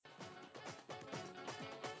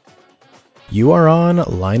You are on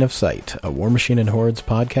Line of Sight, a War Machine and Hordes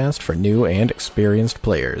podcast for new and experienced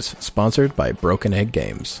players, sponsored by Broken Egg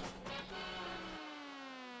Games.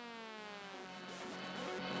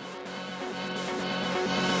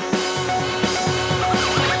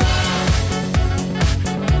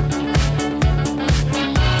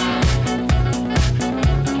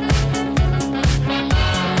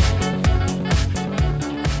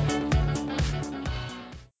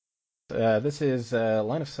 This is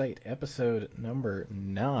Line of Sight, episode number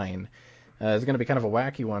 9. It's going to be kind of a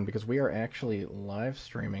wacky one because we are actually live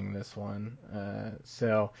streaming this one.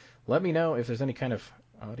 So let me know if there's any kind of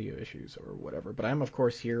audio issues or whatever. But I'm, of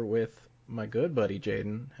course, here with my good buddy,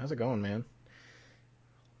 Jaden. How's it going, man?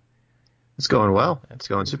 It's going well. It's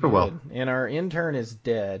going super good. well. And our intern is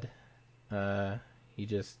dead. He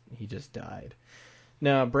just died.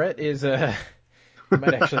 Now, Brett is... He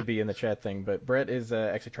might actually be in the chat thing, but Brett is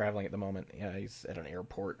actually traveling at the moment. Yeah, he's at an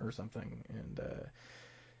airport or something, and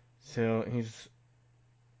so he's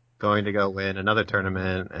going to go win another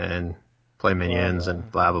tournament and play minions and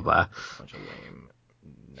blah blah blah. A bunch of lame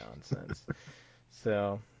nonsense.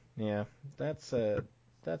 So yeah, that's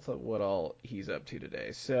what all he's up to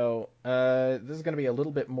today. So this is going to be a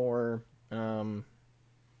little bit more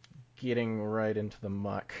getting right into the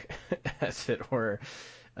muck, as it were.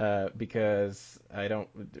 Because I don't,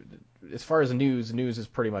 as far as news is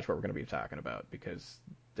pretty much what we're going to be talking about because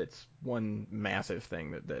that's one massive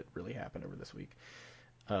thing that really happened over this week.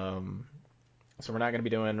 So we're not going to be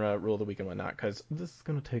doing Rule of the Week and whatnot because this is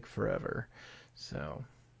going to take forever. So,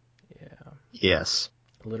 yeah. Yes.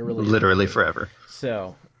 Literally forever.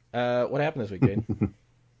 So, what happened this week, Jade?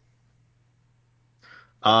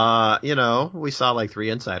 We saw like 3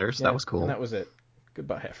 insiders. Yeah, that was cool. And that was it.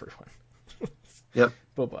 Goodbye, everyone. Yep.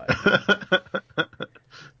 Bye-bye.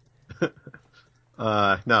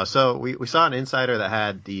 No, so we saw an insider that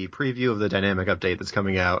had the preview of the dynamic update that's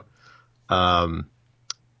coming out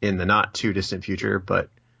in the not too distant future, but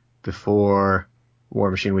before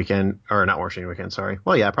War Machine Weekend, or not War Machine Weekend, sorry.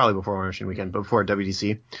 Well, yeah, probably before War Machine Weekend, but before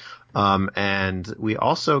WDC. And we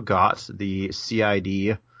also got the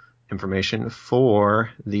CID information for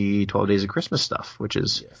the 12 Days of Christmas stuff, which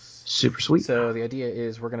is super sweet. So the idea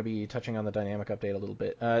is we're going to be touching on the dynamic update a little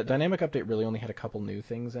bit. Dynamic update really only had a couple new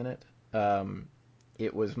things in it.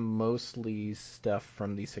 It was mostly stuff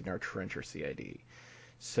from the Cygnar Trencher CID.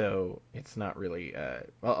 So it's not really... a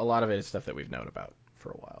lot of it is stuff that we've known about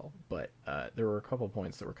for a while. But there were a couple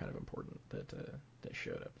points that were kind of important that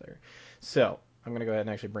showed up there. So I'm going to go ahead and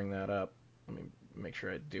actually bring that up. Let me make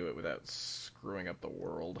sure I do it without screwing up the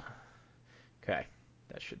world. Okay,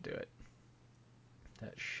 that should do it.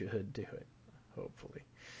 Hopefully.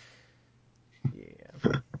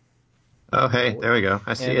 Yeah. Oh, hey, there we go.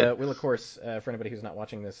 I see it. We'll, of course, for anybody who's not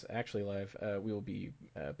watching this actually live, we will be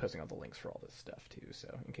posting all the links for all this stuff, too, so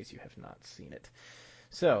in case you have not seen it.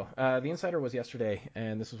 So, the Insider was yesterday,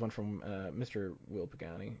 and this was one from Mr. Will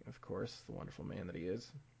Pagani, of course, the wonderful man that he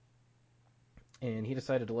is. And he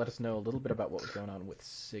decided to let us know a little bit about what was going on with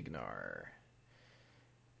Cygnar.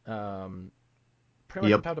 Pretty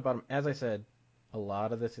much from top to bottom, as I said, a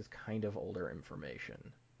lot of this is kind of older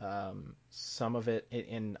information. Some of it,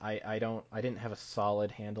 and I didn't have a solid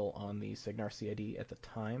handle on the Cygnar CID at the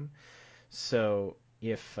time. So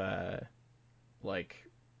if there's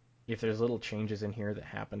little changes in here that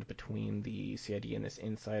happened between the CID and this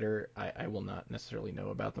insider, I will not necessarily know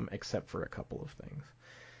about them except for a couple of things.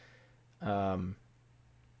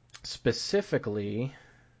 Specifically,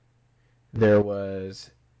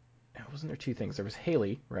 wasn't there 2 things? There was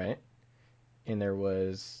Haley, right? And there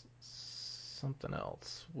was something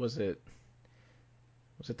else. Was it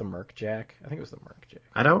the Mercjack? I think it was the Mercjack.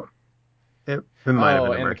 It might have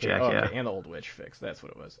been the Mercjack, yeah. Okay, and the Old Witch fix. That's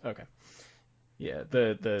what it was. Okay. Yeah,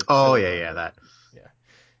 the that.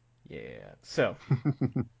 Yeah. So,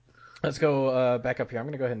 let's go back up here. I'm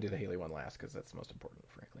going to go ahead and do the Haley one last because that's the most important,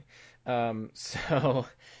 frankly. Little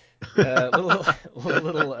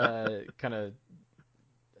kind of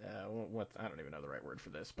what I don't even know the right word for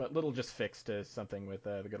this, but little just fixed to something with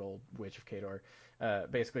the good old Witch of Khador.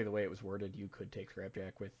 Basically, the way it was worded, you could take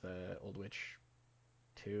Scrapjack with Old Witch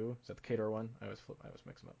 2. Is that the Khador one? I always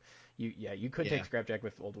mix them up. You could take Scrapjack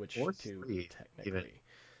with Old Witch 2 technically.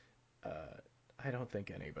 I don't think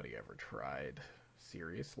anybody ever tried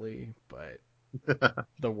seriously, but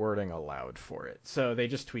the wording allowed for it. So they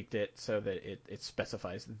just tweaked it so that it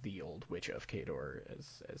specifies the Old Witch of Khador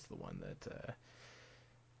as the one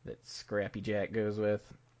that Scrappy Jack goes with.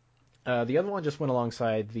 The other one just went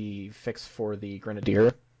alongside the fix for the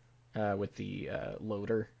Grenadier with the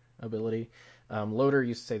Loader ability. Loader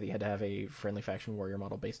used to say that you had to have a friendly faction warrior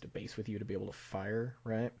model base to base with you to be able to fire,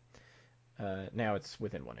 right? Now it's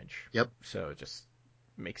within 1 inch. Yep. So it just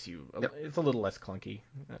makes you. Yep. It's a little less clunky.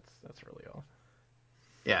 That's really all.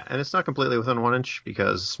 Yeah, and it's not completely within 1 inch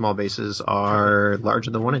because small bases are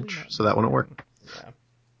larger than 1 inch, so that wouldn't work. Yeah.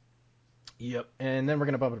 Yep. And then we're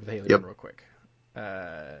gonna bump it up to Haley Yep. real quick.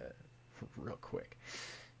 Real quick.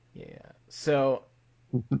 Yeah. So.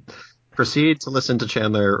 Proceed to listen to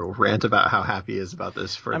Chandler rant about how happy he is about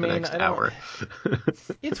this for the next hour.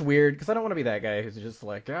 It's weird because I don't want to be that guy who's just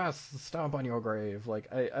like, stomp on your grave.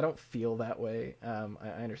 Like, I don't feel that way.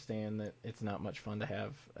 I understand that it's not much fun to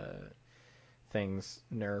have things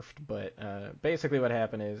nerfed, but basically what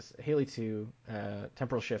happened is Haley 2,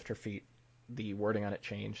 temporal shift her feet, the wording on it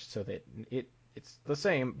changed so that it's the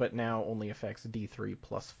same, but now only affects D3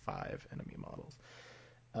 plus 5 enemy models.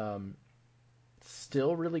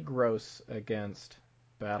 Still really gross against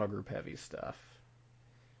battle group heavy stuff.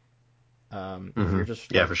 If you're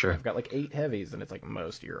just for sure. I've got like 8 heavies, and it's like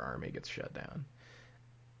most of your army gets shut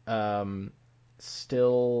down.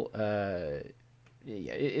 Still,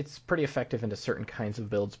 yeah, it's pretty effective into certain kinds of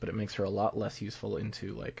builds, but it makes her a lot less useful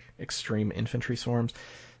into like extreme infantry swarms.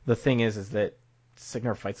 The thing is that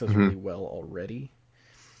Cygnar fights those really well already.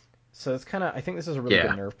 So it's kind of, I think this is a really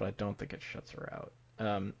good nerf, but I don't think it shuts her out.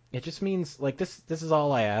 It just means like this is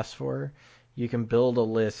all I asked for. You can build a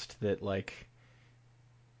list that like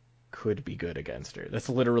could be good against her. That's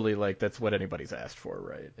literally like that's what anybody's asked for,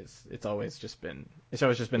 right? It's always just been this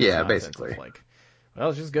nonsense basically. Of like, well,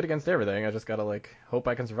 it's just good against everything. I just gotta like hope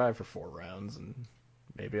I can survive for 4 rounds and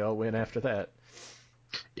maybe I'll win after that.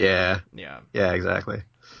 Yeah, exactly.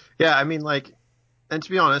 Yeah, I mean, like, and to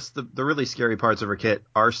be honest, the really scary parts of her kit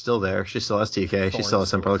are still there. She still has TK. She still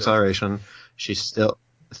has Temporal Acceleration.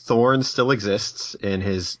 Thorn still exists in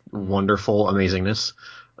his wonderful amazingness.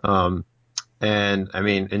 And I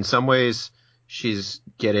mean, in some ways, she's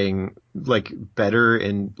getting like better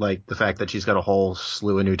in like the fact that she's got a whole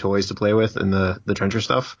slew of new toys to play with in the Trencher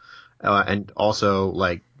stuff. And also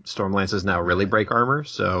like Stormlances now really break armor,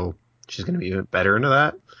 so she's going to be even better into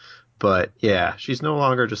that. But yeah, she's no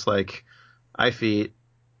longer just like, I feet,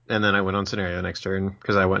 and then I went on scenario next turn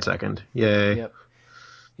because I went second. Yay. Yep.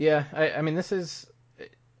 Yeah, I mean,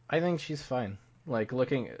 I think she's fine. Like,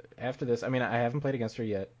 looking after this, I mean, I haven't played against her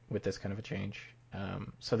yet with this kind of a change.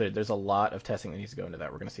 So there's a lot of testing that needs to go into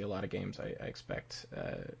that. We're going to see a lot of games, I expect,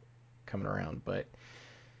 coming around. But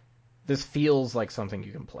this feels like something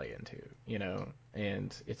you can play into, you know?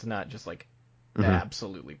 And it's not just, like,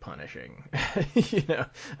 absolutely punishing, you know,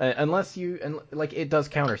 unless you and like it does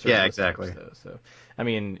counter certain exactly types, though. So I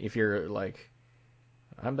mean, if you're like,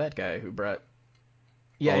 I'm that guy who brought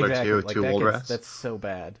exactly like that's so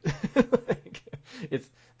bad. Like, it's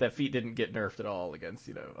that feat didn't get nerfed at all against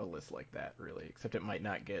a list like that really, except it might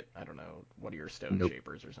not get, I don't know, what are your stone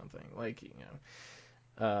shapers or something like,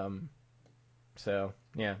 so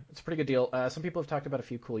yeah, it's a pretty good deal. Some people have talked about a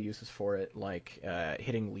few cool uses for it, like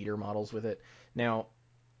hitting leader models with it. Now,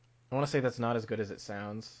 I want to say that's not as good as it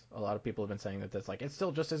sounds. A lot of people have been saying that that's like it's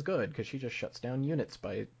still just as good because she just shuts down units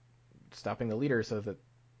by stopping the leader so that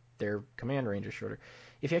their command range is shorter.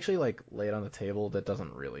 If you actually like lay it on the table, that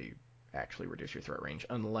doesn't really actually reduce your threat range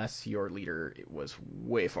unless your leader was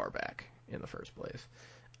way far back in the first place.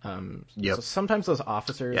 So sometimes those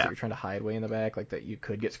officers that you're trying to hide way in the back, like that, you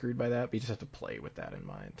could get screwed by that, but you just have to play with that in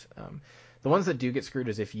mind. The ones that do get screwed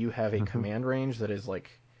is if you have a command range that is like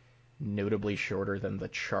notably shorter than the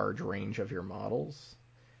charge range of your models.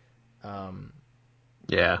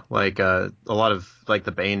 Like a lot of like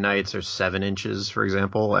the Bane Knights are 7 inches, for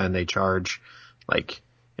example, and they charge like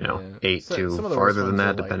 8 to farther than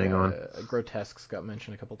that, depending on. Grotesques got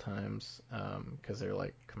mentioned a couple times because they're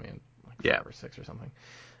like command like 5 or 6 or something.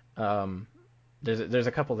 There's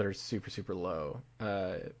a couple that are super super low,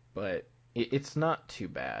 but it's not too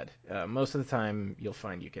bad. Most of the time, you'll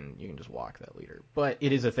find you can just walk that leader, but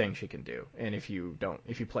it is a thing she can do, and if you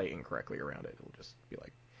play incorrectly around it, it'll just be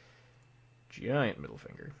like giant middle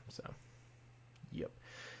finger. So, yep.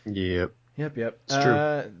 It's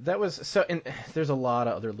true. That was so, and there's a lot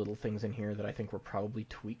of other little things in here that I think were probably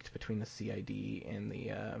tweaked between the CID and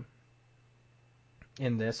the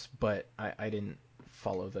in this, but I didn't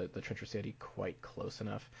follow the Trencher CID quite close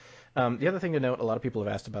enough. The other thing to note, a lot of people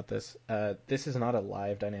have asked about this. This is not a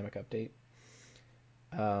live dynamic update.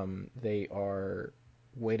 They are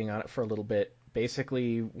waiting on it for a little bit.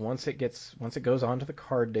 Basically, once it goes onto the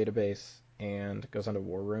card database and goes onto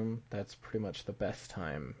War Room, that's pretty much the best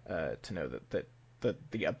time to know that the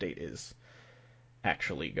update is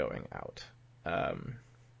actually going out.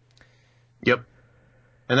 Yep.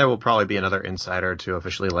 And there will probably be another insider to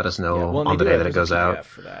officially let us Yeah, know well, and on the day that it there's a goes PDF out.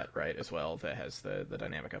 for that, right, as well, that has the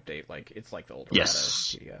dynamic update. Like, it's like the old errata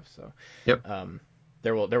Yes. PDF. So, Yep.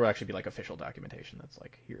 there will actually be like official documentation that's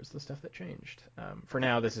like, here's the stuff that changed. For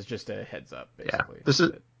now, this is just a heads up, Yeah. basically. This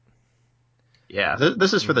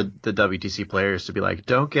is for the WTC players to be like,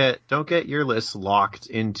 don't get your lists locked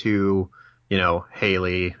into,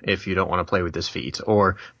 Haley if you don't want to play with this feat,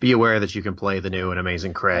 or be aware that you can play the new and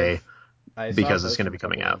amazing Cray I saw a because it's post going to from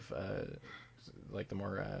be a coming couple out. of like the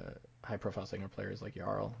more high-profile Signar players like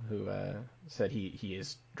Jarl, who said he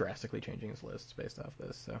is drastically changing his lists based off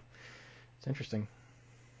this. So it's interesting.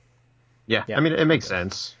 Yeah, Yeah, I mean, it I makes guess.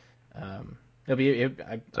 sense. It'll be.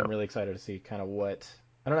 I'm So really excited to see kind of what.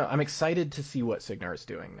 I don't know. I'm excited to see what Signar is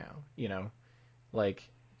doing now. Like,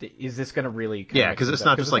 is this going to really kind of yeah, mix because things it's up?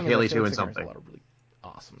 not Because just the like thing is, I Haley's feel like doing Signar has a something. lot of really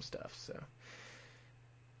awesome stuff. So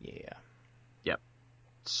yeah, Yep,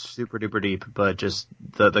 super duper deep, but just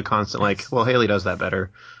the constant like, well, Haley does that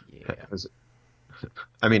better. yeah.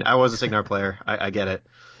 I mean, I was a Signar player. I get it.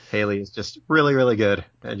 Haley is just really, really good,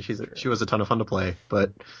 and True. she was a ton of fun to play.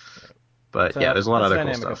 But yeah, So there's a lot of that's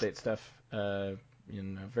other cool dynamic stuff. update stuff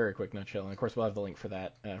in a very quick nutshell. And of course, we'll have the link for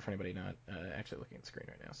that for anybody not actually looking at the screen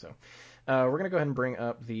right now. So we're going to go ahead and bring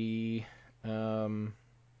up the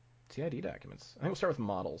TID documents. I think we'll start with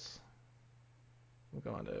models. We'll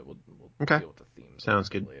go on to we'll Okay, deal with the themes a sounds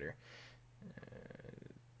little bit good. later.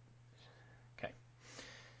 Okay.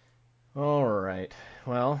 All right.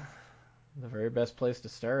 Well, the very best place to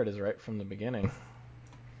start is right from the beginning.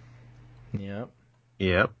 Yep.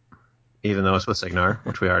 Yep. Even though it's with Signar,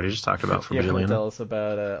 which we already just talked about for You want to Bajillion. tell us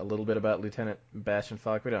about a little bit about Lieutenant Bastian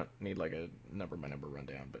Falk? We don't need like a number by number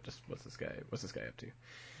rundown, but just what's this guy up to?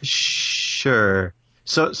 Sure.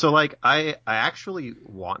 So like I actually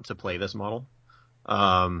want to play this model.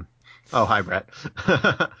 Oh, hi Brett.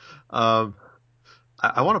 um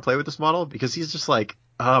I want to play with this model because he's just like,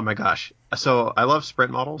 oh my gosh. So I love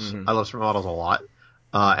sprint models. Mm-hmm. I love sprint models a lot.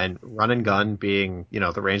 And run and gun being,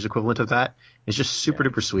 the ranged equivalent of that is just super Yeah.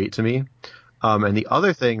 duper sweet to me. And the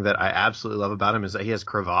other thing that I absolutely love about him is that he has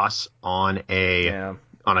crevasse Yeah.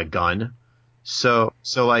 on a gun. So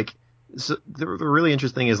the really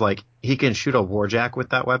interesting is like he can shoot a warjack with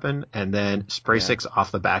that weapon and then spray Yeah. six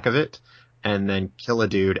off the back of it and then kill a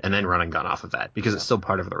dude and then run and gun off of that because Yeah. it's still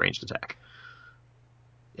part of the ranged attack.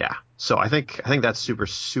 Yeah. So I think that's super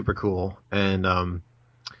super cool. And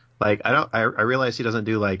like I realize he doesn't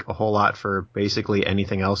do like a whole lot for basically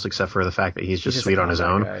anything else except for the fact that he's He's just just a sweet on his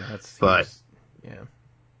combat own. guy. But Yeah.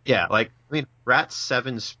 yeah, like I mean, Rat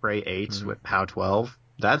 7 spray 8s Mm-hmm. with POW 12,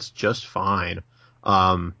 that's just fine.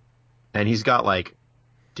 Um and he's got like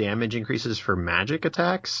damage increases for magic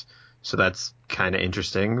attacks, so that's kind of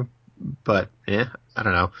interesting. But I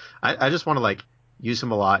don't know. I just want to like use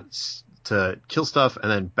him a lot to kill stuff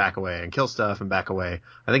and then back away and kill stuff and back away.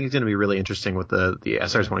 I think it's going to be really interesting with the SR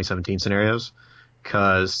Yeah. 2017 scenarios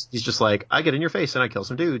because he's just like, I get in your face and I kill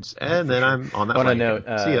some dudes and For then sure. I'm on that I want to flank note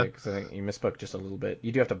again. See ya. because I think you misspoke just a little bit.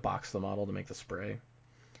 You do have to box the model to make the spray.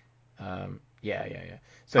 Yeah.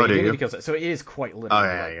 So Oh, you do do need to you? kill. So it is quite Oh literally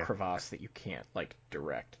like yeah. crevasse that you can't like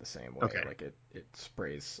direct the same way. Okay. Like it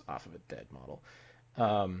sprays off of a dead model.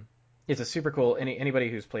 It's a super cool. Anybody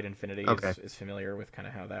who's played Infinity Okay. is familiar with kind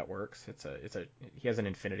of how that works. He has an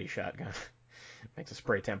Infinity shotgun. Makes a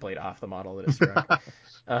spray template off the model that is struck.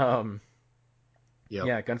 Um, Yep.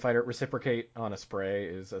 yeah, gunfighter reciprocate on a spray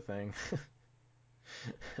is a thing.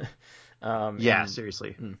 Yeah, and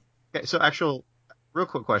seriously. mm, Okay, so actual real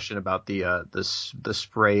quick question about the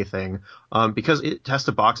spray thing. Because it has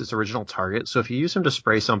to box its original target. So if you use him to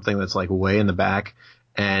spray something that's like way in the back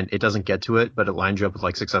and it doesn't get to it, but it lines you up with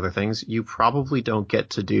like six other things, you probably don't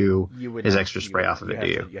get to do you would his not. extra You spray would off not. of it, do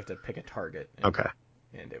you? You have to pick a target Okay.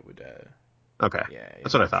 and it would. Okay. Yeah.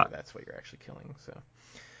 That's what I Make sure thought. that's what you're actually killing. So.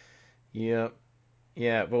 Yep.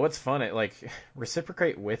 Yeah, but what's fun, like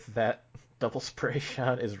reciprocate with that double spray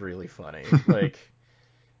shot is really funny. Like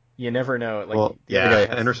you never know. Like Well, the other yeah, guy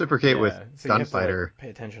and has, reciprocate with yeah. So you have to like gunfighter. pay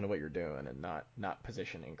attention to what you're doing and not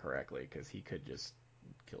position incorrectly because he could just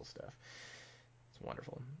kill stuff. It's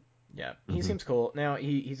wonderful. Yeah, he Hmm. seems cool. Now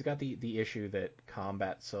he's got the issue that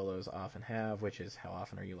combat solos often have, which is how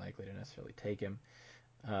often are you likely to necessarily take him.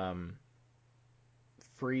 Um,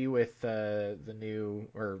 Free with the new,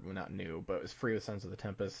 or well, not new, but it was free with Sons of the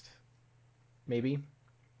Tempest, maybe.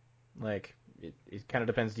 Like it kind of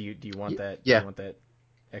depends. Do you want that? Do you Yeah, want that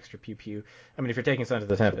extra pew pew? I mean, if you're taking Sons of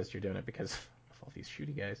the Tempest, you're doing it because of all these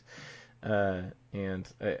shooty guys. And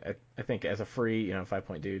I think as a free, 5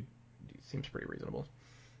 point dude, seems pretty reasonable.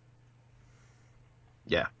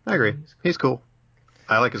 yeah, I Yeah, agree. he's cool. He's cool.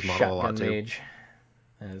 I like his model a lot Shotgun too. mage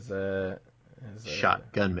as as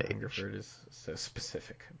Shotgun mage. Hungerford is so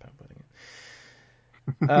specific about putting it.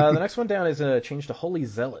 The next one down is a change to Holy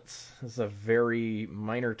Zealots. This is a very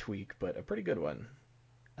minor tweak, but a pretty good one.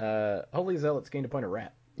 Holy Zealots gained a point of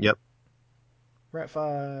Rat. Yep. Rat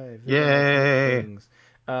 5. Yay!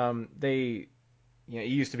 They, it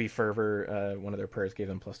used to be Fervor. One of their prayers gave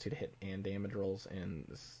them +2 to hit and damage rolls, and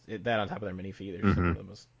that on top of their mini feat, they're just one of the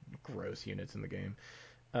most gross units in the game.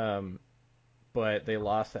 But they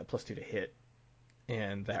lost that +2 to hit,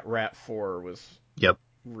 and that Rat 4 was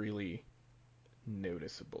really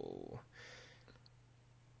noticeable.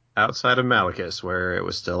 Outside of Malekith, where it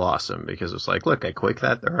was still awesome because it was like, look, I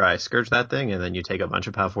I scourge that thing, and then you take a bunch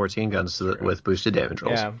of POW 14 guns with boosted damage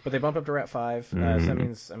rolls. Yeah, but they bump up to Rat 5. So that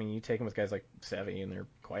means, you take them with guys like Sevi, and they're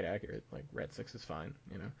quite accurate. Like Rat 6 is fine,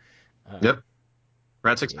 Yep.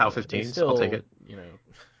 Rat 6 POW 15s, I'll take it.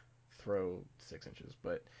 Throw 6 inches,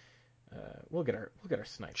 but we'll get our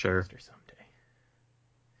sniper master someday.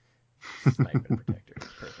 Sniper protector, it's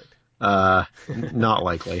perfect. Not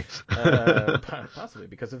likely. Possibly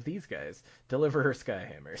because of these guys. Deliverer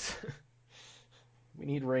Skyhammers. We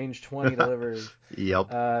need range 20 deliverers. Yep.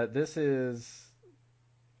 This is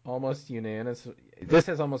almost unanimous. This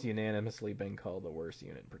has almost unanimously been called the worst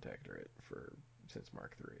unit in Protectorate since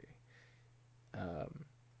Mark III.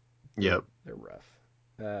 Yep. They're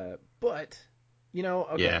rough. But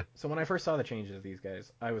okay. Yeah. So when I first saw the changes of these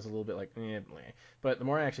guys, I was a little bit like, but the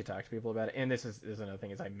more I actually talked to people about it, and this is another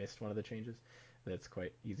thing, is I missed one of the changes. That's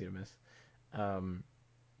quite easy to miss.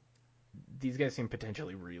 These guys seem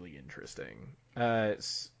potentially really interesting. I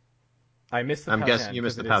missed the I'm POW guessing 10 you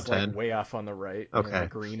missed the because POW 10. Like way off on the right. Okay. And the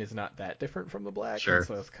green is not that different from the black. Sure.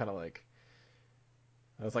 So it's kind of like,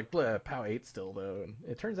 I was like, POW 8 still though, and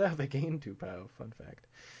it turns out they gained 2 POW. Fun fact.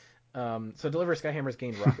 So Deliver Skyhammers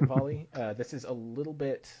gained Rocket Volley. This is a little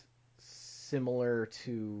bit similar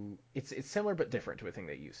to it's similar but different to a thing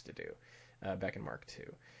they used to do back in Mark II.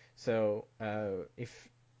 So if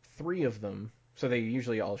 3 of them, so they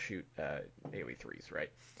usually all shoot AoE 3s, right?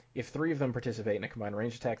 If 3 of them participate in a combined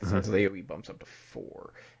range attack, the size of the AoE bumps up to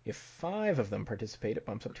 4. If 5 of them participate, it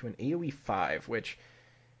bumps up to an AoE 5, which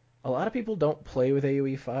a lot of people don't play with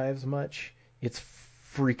AoE 5s much. It's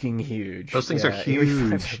freaking huge. Those things are huge.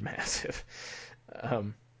 AoE 5s are massive.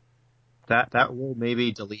 That will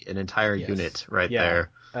maybe delete an entire unit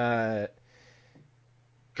there.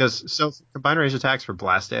 Because for combined range attacks for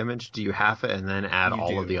blast damage, do you half it and then add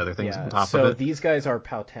all of the other things on top of it? So these guys are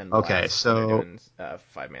POW 10 blasts. Okay, so they're doing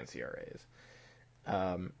 5-man CRAs.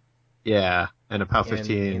 Yeah, and a POW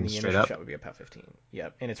 15 and the straight initial up. shot would be a POW 15.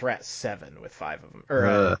 Yep, and it's Rat 7 with 5 of them.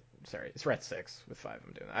 Or sorry, it's Rat 6 with 5 of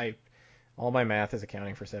them doing it. All my math is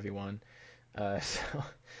accounting for Sevi 1.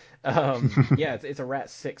 It's a Rat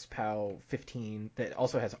 6 POW 15 that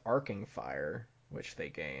also has Arcing Fire, which they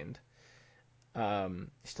gained.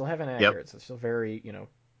 Still have inaccurate, so it's still very,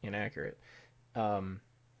 inaccurate.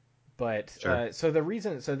 But sure. so the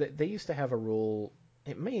reason, they used to have a rule.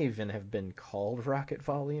 It may even have been called Rocket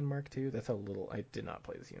Volley in Mark II. That's how little I did not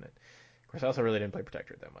play this unit. Of course, I also really didn't play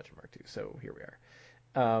Protectorate that much in Mark II, so here we are.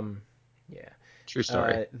 True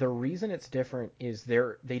story. The reason it's different is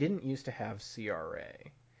they didn't used to have CRA.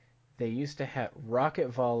 They used to have Rocket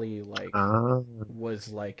Volley, was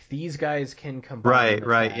like, these guys can combine.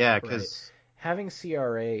 Right, yeah, because having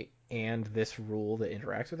CRA and this rule that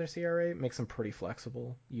interacts with their CRA makes them pretty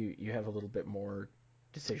flexible. You have a little bit more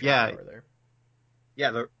decision power there.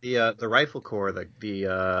 Yeah, the Rifle Corps,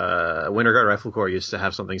 the Winter Guard Rifle Corps used to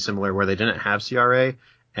have something similar where they didn't have CRA,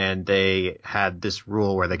 and they had this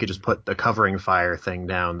rule where they could just put the covering fire thing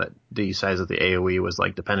down that the size of the AoE was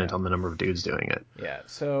dependent on the number of dudes doing it. Yeah,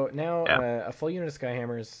 so now a full unit of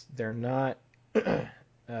Skyhammers, they're not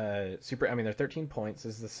super. They're 13 points.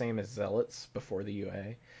 This is the same as Zealots before the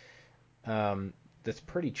UA. That's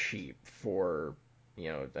pretty cheap for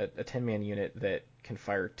a 10-man unit that can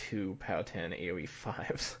fire 2 POW 10 AoE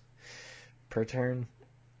 5s per turn.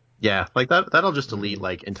 Yeah, that'll just delete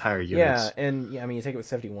entire units. Yeah, and you take it with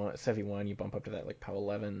Sevi 1, you bump up to that POW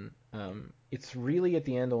 11. It's really at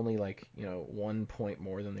the end only 1 point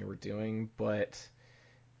more than they were doing, but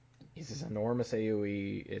it's this enormous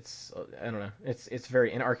AoE. It's I don't know. It's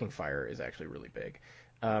very, and Arcing Fire is actually really big.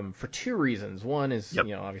 For 2 reasons. One is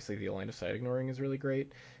obviously the line of sight ignoring is really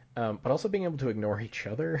great, but also being able to ignore each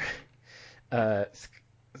other.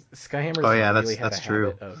 Skyhammers really had a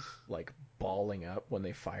habit of balling up when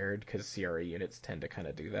they fired because CRA units tend to kind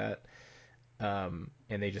of do that, and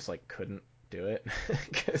they just couldn't do it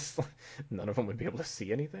because none of them would be able to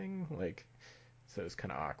see anything. So it was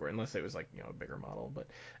kind of awkward unless it was a bigger model. But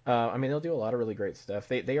they'll do a lot of really great stuff.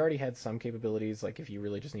 They already had some capabilities, if you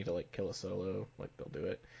really just need to kill a solo, they'll do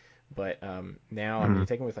it. But now, I mean, Hmm. you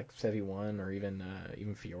take them with like Sevi 1 or even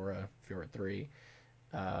Fiora 3.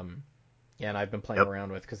 Um, yeah, and I've been playing Yep.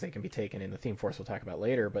 around with because they can be taken in the Theme Force we'll talk about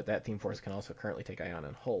later, but that Theme Force can also currently take Ion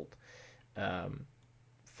and Holt. Um,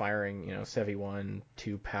 Firing, Sevi 1,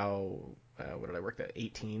 2 POW, what did I work that?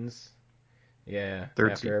 18s? Yeah,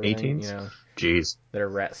 13, after everything, 18s. Jeez. that are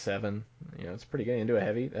Rat 7. It's pretty good. Into a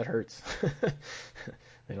heavy, that hurts.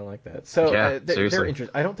 They don't like that. So Yeah, they're seriously.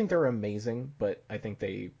 interesting. I don't think they're amazing, but I think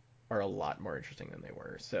they are a lot more interesting than they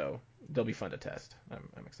were. So they'll be fun to test.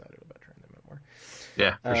 I'm excited about trying them out more.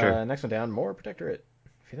 Yeah, for sure. Next one down, more Protectorate.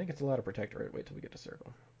 If you think it's a lot of Protectorate, wait till we get to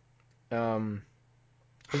Circle. Um,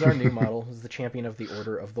 this is our new model. This is the Champion of the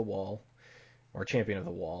Order of the Wall, or Champion of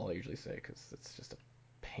the Wall. I usually say because it's just a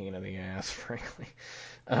pain in the ass, frankly.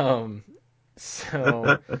 Um,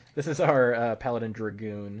 so this is our Paladin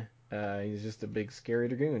Dragoon. He's just a big scary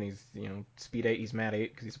Dragoon. He's speed 8. He's mat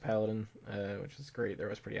 8 because he's a Paladin, which is great. They're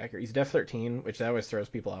always pretty accurate. He's Def 13, which always throws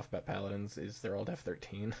people off about Paladins. Is they're all Def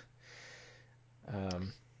 13.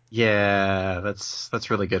 Um, Yeah, that's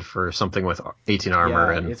really good for something with 18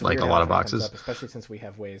 armor yeah, and it's like weird a how lot of often it comes boxes. up, especially since we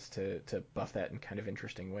have ways to buff that in kind of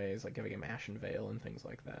interesting ways, like giving him Ashen Veil and things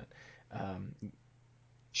like that. Um, or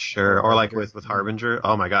Sure. Or like Harbinger. with Harbinger.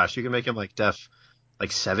 Oh my gosh, you can make him like def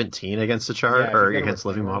like 17 against the chart Yeah, if or you've got a against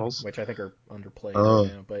living Reclaimer, models. which I think are underplayed right Oh,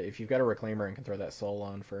 now, but if you've got a Reclaimer and can throw that Soul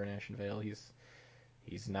on for an Ashen Veil,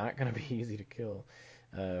 he's not going to be easy to kill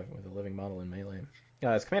with a living model in melee.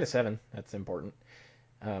 It's command of 7. That's important.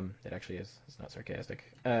 It actually is. It's not sarcastic.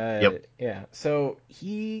 yep. Yeah. So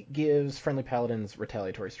he gives friendly paladins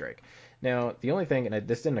retaliatory strike. Now, the only thing, and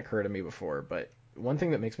this didn't occur to me before, but one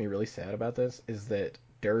thing that makes me really sad about this is that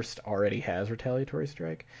Durst already has retaliatory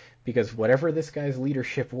strike, because whatever this guy's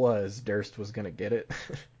leadership was, Durst was gonna get it,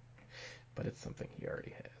 but it's something he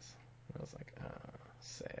already has. And I was like,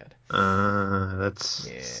 sad. That's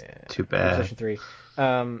Yeah. too bad. Reposition 3.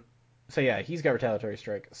 Um, so yeah, he's got retaliatory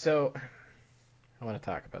strike. So I want to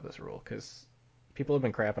talk about this rule because people have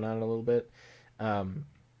been crapping on it a little bit. And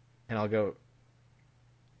I'll go,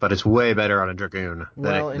 But it's way better on a Dragoon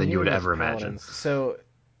well, and than you even would with ever imagine. paladins. So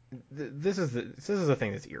this is the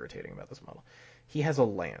thing that's irritating about this model. He has a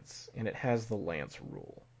lance, and it has the lance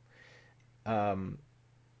rule. Um,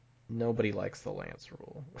 Nobody likes the lance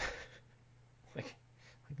rule. like,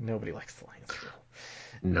 like nobody likes the lance rule.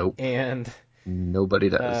 Nope. And Nobody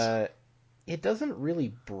does. uh, it doesn't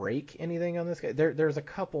really break anything on this guy. There's a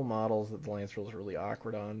couple models that the lance rule is really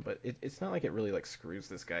awkward on, but it's not like it really like screws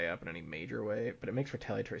this guy up in any major way. But it makes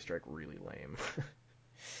retaliatory strike really lame.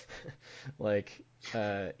 Like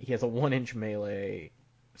he has a 1 inch melee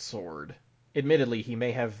sword. Admittedly, he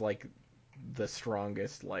may have like the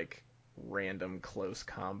strongest like random close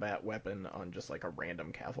combat weapon on just like a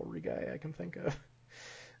random cavalry guy I can think of.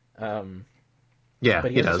 Um, Yeah,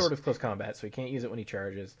 but he he has a does. sword with close combat, so he can't use it when he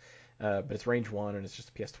charges. But it's range 1, and it's just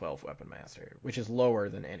a PS12 weapon master, which is lower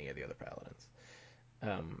than any of the other paladins,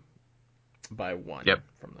 um, by 1 Yep.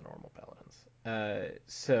 from the normal paladins.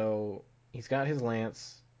 So he's got his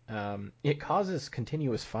lance. It causes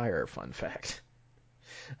continuous fire, fun fact.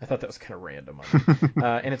 I thought that was kind of random on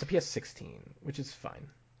there. And it's a PS16, which is fine.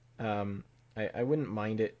 Um, I wouldn't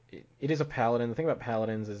mind it. It is a paladin. The thing about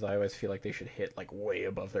paladins is I always feel like they should hit like way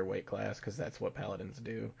above their weight class because that's what paladins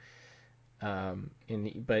do.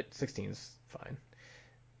 But 16 is fine.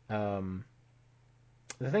 Um,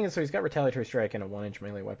 the thing is, so he's got retaliatory strike and a 1 inch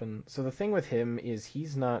melee weapon. So the thing with him is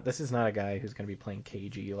he's not. This is not a guy who's going to be playing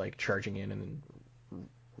KG, like charging in and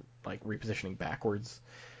like repositioning backwards.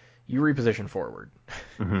 You reposition forward.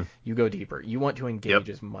 Hmm. You go deeper. You want to Yep. engage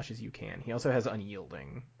as much as you can. He also has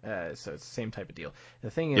unyielding, so it's the same type of deal.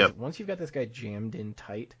 The thing is, Yep. once you've got this guy jammed in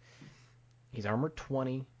tight, he's armor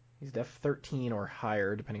 20. He's def 13 or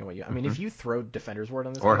higher, depending on what you. I mean, Hmm. if you throw Defender's Ward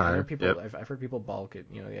on this Or guy, I know higher. people. Yep. I've heard people balk at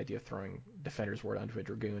the idea of throwing Defender's Ward onto a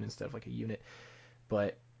Dragoon instead of like a unit,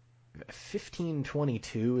 but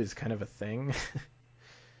 1522 is kind of a thing.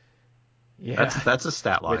 That's Yeah, that's a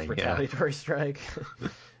stat with line. Yeah. retaliatory strike.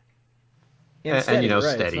 And And steady, right? It's not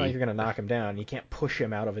like steady. you're gonna knock him down. You can't push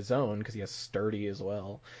him out of his zone because he has sturdy as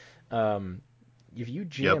well. Um, if you Yep.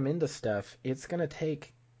 jam into stuff, it's gonna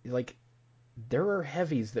take like there are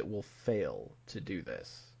heavies that will fail to do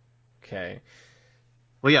this. Okay.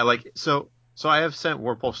 Well, yeah, like so I have sent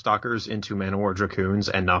Warpulse Stalkers into Manowar Dracoons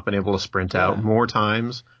and not been able to sprint out Yeah. more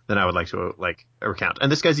times than I would like to like recount.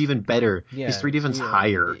 And this guy's even better. He's Yeah. 3 defense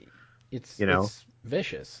higher, It's you know? it's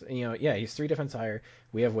vicious. Yeah, he's 3 defense higher.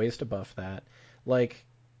 We have ways to buff that. Like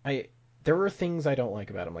I there are things I don't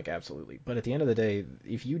like about him, like absolutely. But at the end of the day,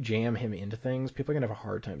 if you jam him into things, people are gonna have a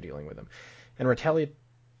hard time dealing with him. And retaliate,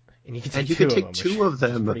 and you can And take you could two of take them, which 2 of is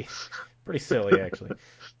them. pretty pretty silly actually.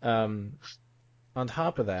 Um, on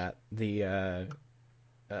top of that, the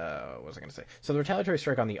what was I going to say? So the retaliatory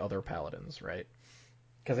strike on the other paladins, right?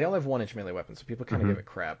 Because they all have 1-inch melee weapons, so people kind of Hmm. give it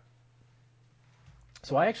crap.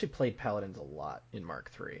 So I actually played paladins a lot in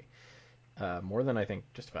Mark III, more than I think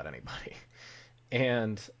just about anybody.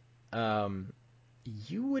 And um,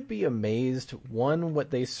 you would be amazed, one, what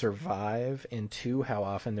they survive, and two, how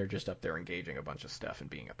often they're just up there engaging a bunch of stuff and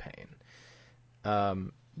being a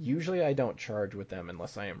pain. Usually I don't charge with them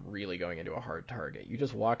unless I am really going into a hard target. You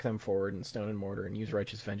just walk them forward in Stone and Mortar and use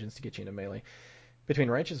Righteous Vengeance to get you into melee. Between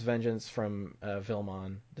Righteous Vengeance from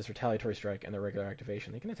Vilmon, this Retaliatory Strike, and the regular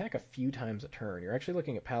activation, they can attack a few times a turn. You're actually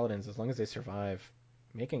looking at Paladins, as long as they survive,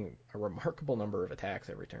 making a remarkable number of attacks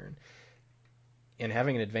every turn. And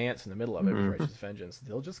having an advance in the middle of it with Hmm. Righteous Vengeance,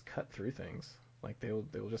 they'll just cut through things. Like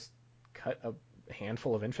they'll just cut a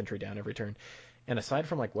handful of infantry down every turn. And aside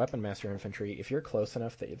from like Weapon Master infantry, if you're close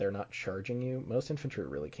enough that they're not charging you, most infantry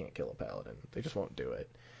really can't kill a paladin. They just won't do it.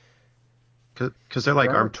 Because they're Their like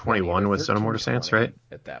armor arm 20, they're 21 with Stone Mortar Stance, 13-20 right?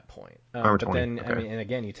 at that point. Armor But 20. then I Okay. mean, and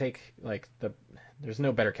again, you take like there's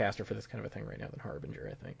no better caster for this kind of a thing right now than Harbinger,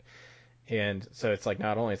 I think. And so it's like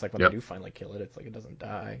not only it's like when they Yep. do finally kill it, it's like it doesn't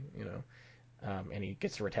die, you know. And he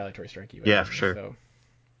gets to retaliatory strike you Yeah, for anyway. sure. So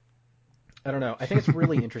I don't know. I think it's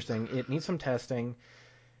really interesting. It needs some testing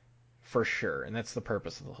for sure, and that's the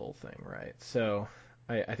purpose of the whole thing, right? So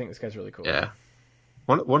I think this guy's really cool. Yeah.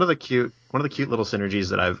 One of the cute little synergies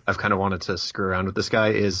that I've kind of wanted to screw around with this guy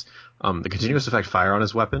is the continuous effect fire on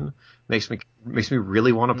his weapon makes me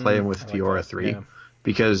really want to play him with I like Fiora that. 3 Yeah,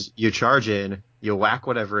 because you charge in, you whack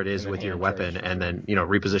whatever it and is then with your hand charges weapon, for and free. then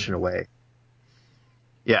reposition away.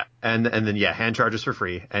 Yeah, and then yeah, hand charges for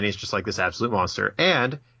free, and he's just like this absolute monster.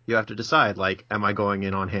 And you have to decide, like, am I going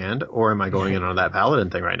in on hand or am I going in on Yeah. that paladin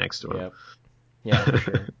thing right next to him? Yep. Yeah, for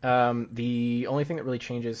sure. The only thing that really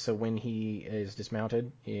changes, so when he is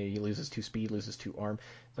dismounted, he loses 2 speed, loses 2 arm.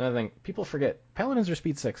 Another thing, people forget, paladins are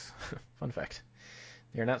speed 6. Fun fact.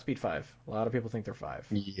 They're not speed 5. A lot of people think they're 5.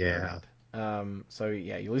 They're Yeah. not. So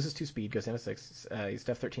yeah, he loses 2 speed, goes down to 6. He's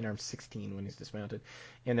def 13, arm 16 when he's dismounted,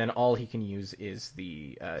 and then all he can use is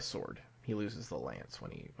the sword. He loses the lance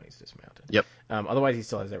when he's dismounted. Yep. Otherwise, he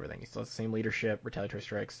still has everything. He still has the same leadership, retaliatory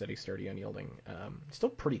strike, steady, sturdy, unyielding. Still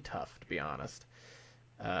pretty tough, to be honest.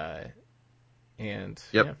 Uh, and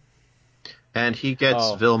Yep. yeah. And he gets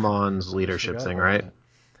Oh, Vilmon's almost leadership forgot thing, about right?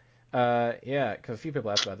 that. Yeah, because a few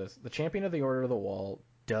people asked about this. The champion of the Order of the Wall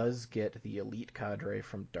does get the elite cadre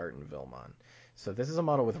from Dart and Vilmon. So this is a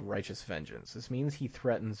model with Righteous Vengeance. This means he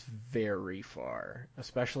threatens very far,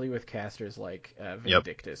 especially with casters like Yep.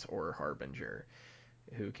 Vindictus or Harbinger,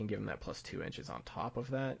 who can give him that plus 2 inches on top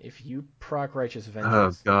of that. If you proc Righteous Oh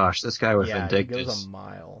Vengeance, gosh, this guy with yeah, he goes a Vindictus.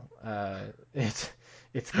 mile.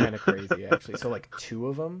 It's kind of crazy actually. So like 2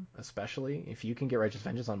 of them, especially if you can get Righteous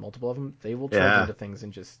Vengeance on multiple of them, they will charge Yeah. into things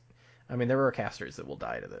and just. I mean, there are casters that will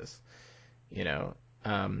die to this, you know.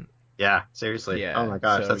 Um, Yeah. Seriously. Oh yeah, my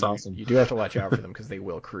gosh, so that's you awesome. you do have to watch out for them because they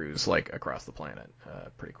will cruise like across the planet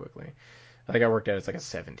pretty quickly. I think I worked out it's like a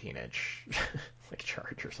 17-inch like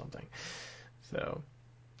charge or something. So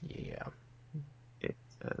yeah, 8,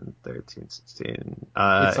 10, 13, 16.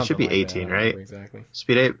 it's It should something be like that. I 18, don't remember right? exactly.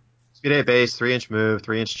 Speed 8 base, 3-inch move,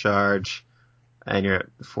 3-inch charge, and you're at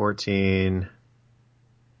 14.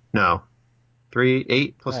 No,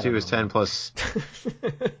 8 plus I 2 don't is know, 10 man. plus.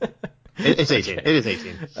 It's 18. Okay. It is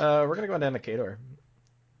 18. We're gonna go on down to Kador.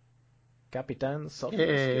 Capitan Yay.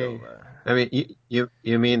 Sophiastilva. I mean, you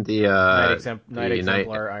mean Knight the Knight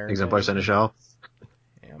Exemplar Iron Exemplar Fang. Seneschal?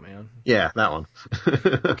 Yeah, man. Yeah, that one.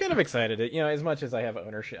 I'm kind of excited. You know, as much as I have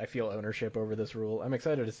ownership, I feel ownership over this rule. I'm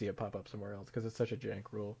excited to see it pop up somewhere else because it's such a jank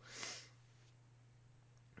rule.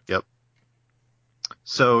 Yep.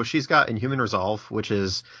 So she's got Inhuman Resolve, which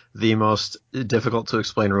is the most difficult to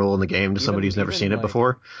explain rule in the game to somebody who's never Even seen it like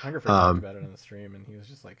before. Hungerford talked Um, about it on the stream, and he was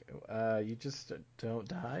just like, "You just don't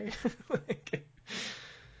die." like,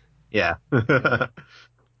 yeah. yeah.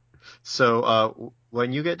 So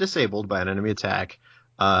when you get disabled by an enemy attack,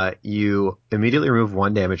 you immediately remove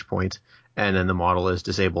 1 damage point, and then the model is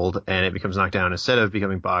disabled, and it becomes knocked down instead of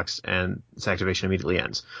becoming boxed, and its activation immediately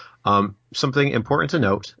ends. Something important to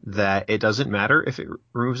note, that it doesn't matter if it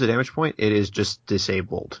removes a damage point, it is just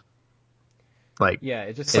disabled. Like, Yeah,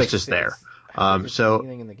 it just it's like just there. sits. I don't think there's So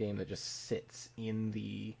anything in the game that just sits in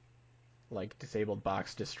the like disabled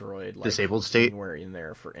box destroyed like disabled state, anywhere in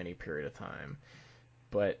there for any period of time.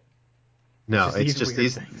 But it's no, just it's these just weird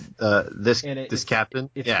these, things. this, And this captain,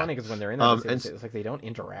 it's yeah. funny because when they're in that disabled And state, it's like they don't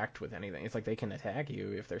interact with anything. It's like they can attack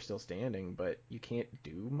you if they're still standing, but you can't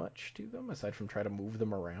do much to them aside from try to move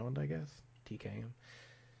them around. I guess TK them.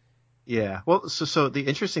 Yeah. Well, so the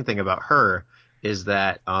interesting thing about her is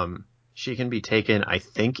that she can be taken, I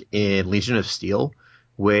think, in Legion of Steel,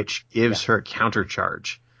 which Yeah. gives her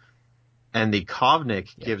countercharge, and the Kovnik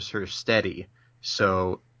Yeah. gives her steady.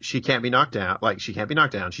 So she can't be knocked down. Like she can't be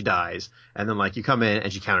knocked down. She dies, and then like you come in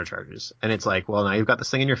and she countercharges, and it's like, well, now you've got this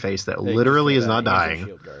thing in your face that Just literally killed is that, not and she has dying,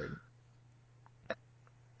 shield guard.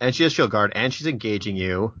 and she has shield guard, and she's engaging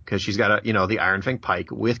you because she's got the Iron Fang pike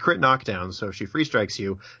with crit knockdown. So if she free strikes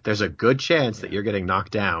you, there's a good chance that Yeah. you're getting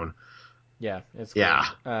knocked down. Yeah, it's cool. Yeah.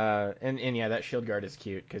 And yeah, that shield guard is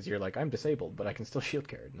cute because you're like, I'm disabled, but I can still shield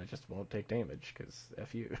guard, and I just won't take damage because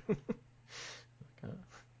F you. Like,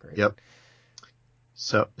 great. Yep.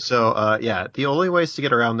 So yeah, the only ways to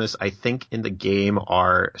get around this, I think, in the game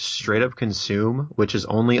are straight up consume, which is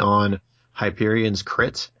only on Hyperion's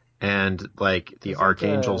crit and like the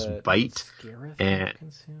Archangel's Doesn't bite, Scarif and have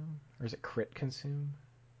consume? Or is it crit consume?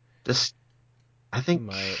 this, I He think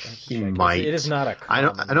might. I have to he check. It is might. not a I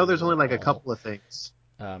common know there's rule only at like a all. couple of things.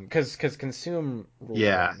 Because consume rules are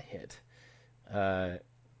Yeah. on hit. Uh,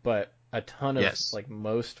 but a ton of Yes. like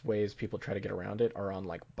most ways people try to get around it are on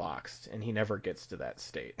like boxed, and he never gets to that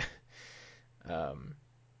state. Um,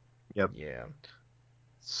 Yep. yeah,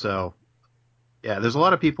 So yeah, there's a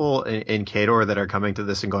lot of people in Kador that are coming to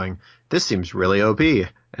this and going, "This seems really OP,"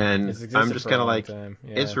 and it's I'm existed just for a kind of long like, time.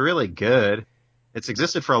 "It's Yeah, really good." It's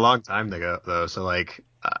existed for a long time ago, though, so like,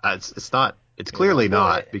 it's not. It's yeah. clearly Well,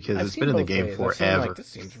 not because I've it's been seen in the both game ways. I've seen like forever. this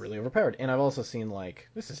seems really overpowered, and I've also seen like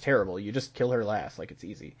this is terrible. You just kill her last, like it's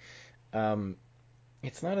easy. Um,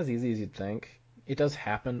 it's not as easy as you'd think. It does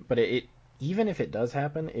happen, but it even if it does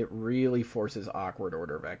happen, it really forces awkward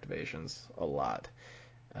order of activations a lot.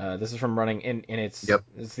 This is from running, and Yep.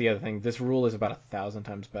 it's the other thing. This rule is about 1,000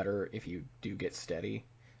 times better if you do get steady.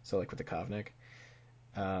 So like with the Kovnik,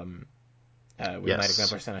 um, with Knight Yes.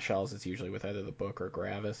 Exemplar Seneschals, it's usually with either the Book or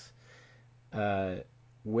Gravis. Uh,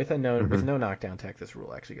 with Hmm. no knockdown tech, this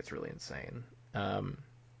rule actually gets really insane. Um,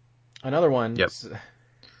 Another one, Yep.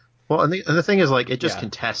 Well, and the thing is, like, it just yeah,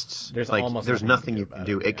 contests. there's Like, almost there's nothing you can nothing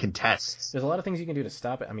do you can about it. do. It Yeah. contests. There's a lot of things you can do to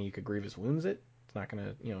stop it. I mean, you could Grievous Wounds it.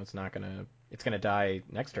 It's gonna die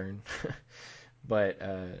next turn. But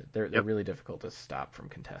they're Yep. really difficult to stop from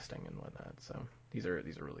contesting and whatnot. So these are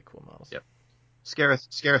really cool models. Yep.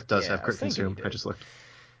 Scareth does Yeah, have I was crit thinking he consume. I did. just looked.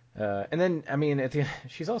 And then I mean,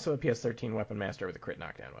 she's also a PS13 weapon master with a crit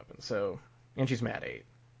knockdown weapon. So and she's Mat 8.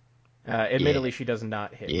 Yeah. Admittedly, she does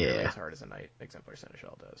not hit nearly Yeah. as hard as a Knight Exemplar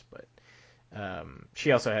Seneschal does, but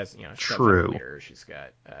she also has she's got Venom True. Mirror. She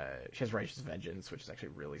has Righteous Vengeance, which is actually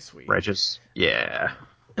really sweet. Righteous. Yeah.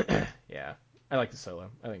 Yeah, I like the solo.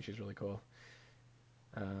 I think she's really cool.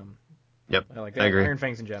 Um, Yep. I like I that. agree. Iron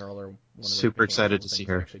Fangs in general are one of Super the handful excited of to see things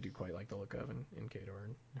I her. actually do quite like the look of in Kador,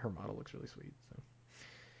 and her model looks really sweet. So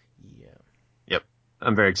Yep.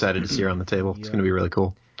 I'm very excited to see yeah, her on the table. It's going yep. to be really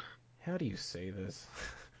cool. How do you say this?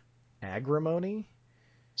 Agrimony?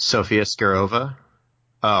 Sofia Skarova.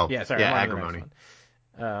 Oh, Yeah, sorry, I'm yeah, on to the next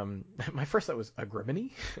Agrimony. one. My first thought was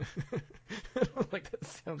agrimony. Like that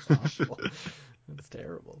sounds awful. That's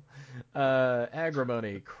terrible.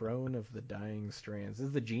 Agrimony, Crone of the Dying Strands. This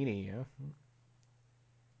is the genie, yeah.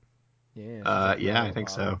 Yeah, she's a Yeah, I Kamail think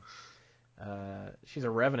model. so. She's a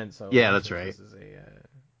Revenant Yeah, solo, that's so right. this is a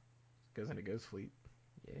goes into Ghost Fleet.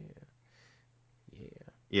 Yeah, yeah.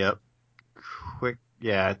 Yep. Quick,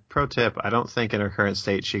 yeah. Pro tip: I don't think in her current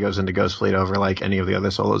state she goes into Ghost Fleet over like any of the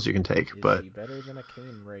other solos you can take. Is But she better than a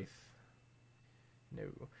Kane Wraith? No.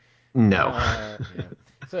 no. Yeah.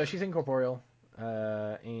 So she's incorporeal,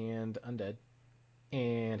 and undead,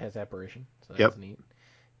 and has apparition, so Yep. that's neat.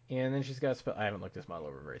 And then she's got spell. I haven't looked this model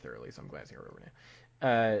over very thoroughly, so I'm glancing her over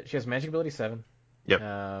now. She has magic ability 7. Yep.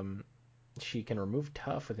 Um, she can remove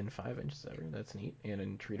tough within 5 inches of her. That's neat.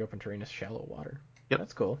 And treat open terrain as shallow water. Yep.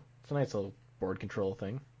 That's cool. It's a nice little board control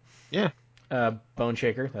thing. Yeah. Bone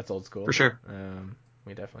Shaker. That's old school. For sure.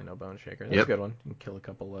 We definitely know Bone Shaker. That's a Yep. good one. You can kill a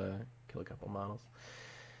couple models.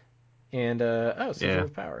 And Sigil Yeah.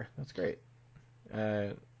 of Power. That's great. Uh,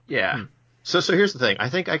 Yeah. hmm. So here's the thing. I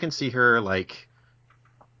think I can see her like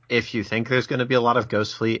if you think there's going to be a lot of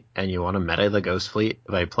Ghost Fleet and you want to meta the Ghost Fleet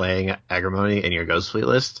by playing Agrimony in your Ghost Fleet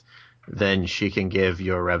list, then she can give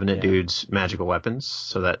your Revenant Yeah. dudes magical weapons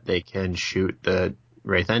so that they can shoot the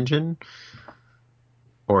Wraith Engine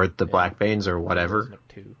or the Black Banes or whatever. Resnick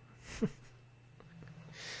 2.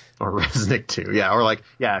 Or Resnick too, yeah. Or like,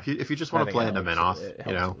 yeah, if you just I want to think it play into helps. Menoth, It you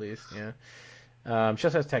helps know. at least, yeah. She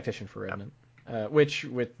also has Tactician for Yeah. Revenant, which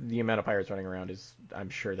with the amount of pirates running around is, I'm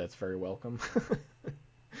sure that's very welcome.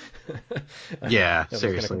 Yeah, I was going to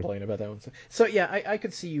seriously. complain about that one. So yeah, I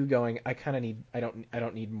could see you going. I kind of need. I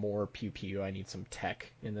don't need more pew pew. I need some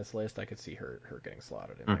tech in this list. I could see her getting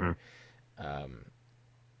slotted in Hmm. there. Um,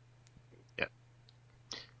 Yeah.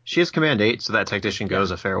 She has Command 8, so that Technician yeah.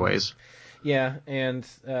 goes a fair Hmm. ways. Yeah, and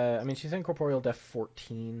I mean she's in corporeal def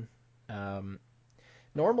 14. Um,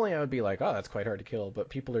 Normally I would be like, oh, that's quite hard to kill, but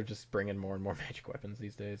people are just bringing more and more magic weapons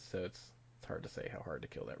these days, so it's hard to say how hard to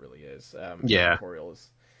kill that really is. Yeah. Corporeal is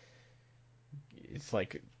it's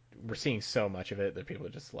like we're seeing so much of it that people are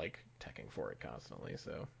just like teching for it constantly.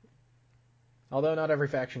 So although not every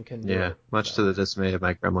faction can do Yeah. it, Much to so the dismay of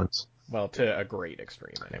my gremlins. well to a great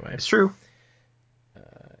extreme anyway. It's true.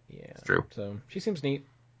 Yeah, It's true. so she seems neat.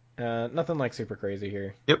 Nothing like super crazy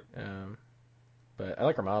here, Yep. but I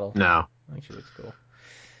like her model. No. I think she looks cool.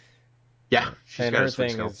 Yeah. She's And got a her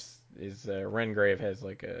sweet thing sculpt. is Rengrave has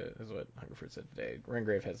like a is what Hungerford said today.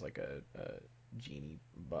 Rengrave has like a genie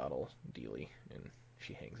bottle dealy, and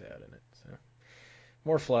she hangs out in it. So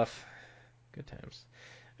more fluff, good times.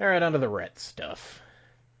 All right, on to the Ret stuff.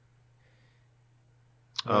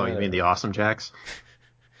 Oh, you There mean we the go. Awesome Jacks?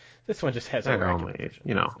 This one just has They're oracular only, vision.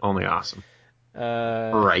 That's it. only awesome.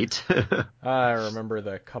 Uh, Right. I remember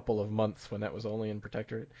the couple of months when that was only in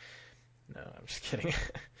Protectorate. No, I'm just kidding.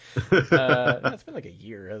 It's been like a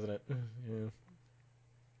year, hasn't it? Yeah.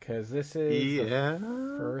 Because this is the Yeah.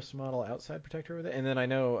 first model outside Protector with it, and then I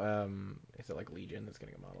know is it like Legion that's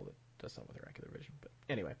getting a model that does something with oracular vision, but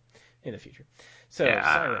anyway, in the future. So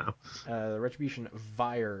Siren, Yeah. the Retribution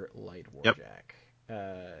Vire Light Yep.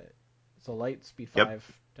 Warjack. So light, speed Yep.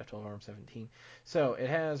 5, def 12, arm 17. So it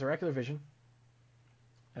has oracular vision,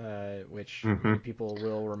 which Hmm. many people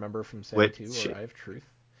will remember from Sag 2 Which or Eye of Truth.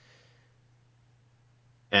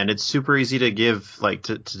 and it's super easy to give like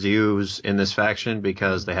to use in this faction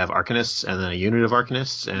because Mm-hmm. they have Arcanists and then a unit of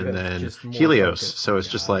Arcanists You and have then just more Helios. focus So than it's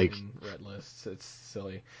just God like in red lists. It's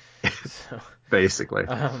silly. So, basically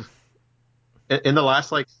um, in the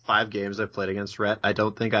last like 5 games I've played against Rhett, I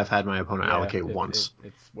don't think I've had my opponent yeah, allocate once.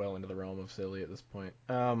 it's well into the realm of silly at this point.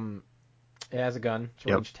 It has a gun. It's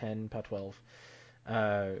Yep. range 10, POW 12.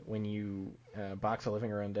 When you box a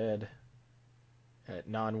living or undead,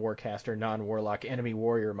 non-warcaster, non-warlock, enemy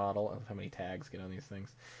warrior model, I don't know how many tags get on these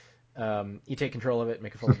things. You take control of it,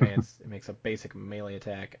 make a full advance. It makes a basic melee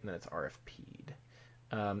attack, and then it's RFP'd.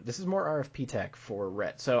 This is more RFP tech for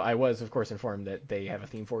Ret. So I was, of course, informed that they have a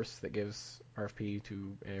theme force that gives RFP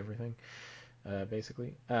to everything,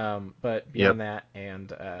 basically. But Yep. beyond that, and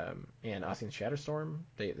Ossian's Shatterstorm,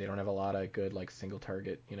 they don't have a lot of good like single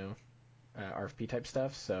target, RFP type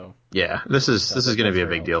stuff. So Yeah. This is going to that's be a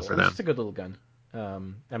very big deal helpful. for And it's them. just a good little gun.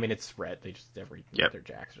 I mean, it's Ret. They just Yep. their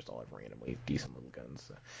jacks just all have randomly decent little guns.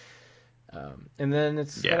 So. And then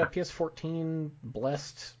it's got a Yeah. PS14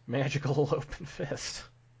 blessed magical open fist.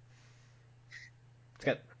 It's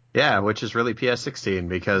got Yeah, which is really PS16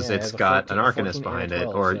 because yeah, it it's has got an a Arcanist 14 and a behind it,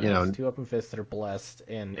 12, or so it has two open fists that are blessed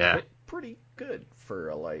and yeah, hit pretty good for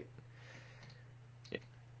a light.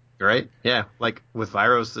 right? Yeah, like with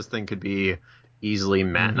Vyros, this thing could be easily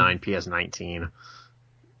Mat Mm-hmm. 9 PS19.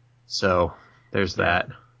 So there's Yeah, that.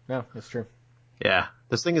 no, it's true. Yeah,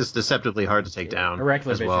 this thing is deceptively hard to take Yeah, down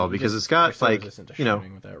oracular as well vision. because it's You're got so like, resistant to you know,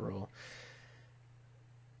 shooting with that roll.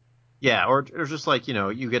 yeah, or just like,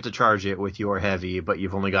 you get to charge it with your heavy, but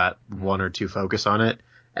you've only got Mm-hmm. 1 or 2 focus on it,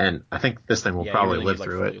 and I think this thing will Yeah, you probably really need live like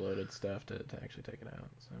through fully it. loaded stuff to actually take it out.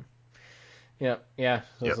 So yeah,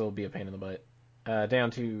 this Yep. will be a pain in the butt. Down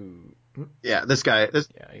to Yeah, this guy, this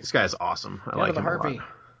yeah, he's this cool. guy's awesome. I Down to like the him a lot. Harpy,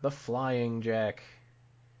 the flying jack.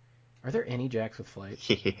 Are there any jacks with flight?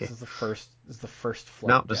 This is the first. This is the first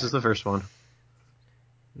No, flight this is jack. the first one.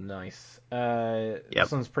 Nice. Yep.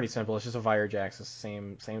 This one's pretty simple. It's just a Vire Jax, the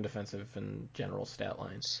same defensive and general stat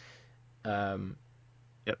line. Um,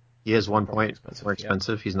 Yep. He is one one point more point expensive. more Yep.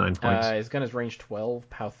 expensive. He's 9 points. His gun is range 12,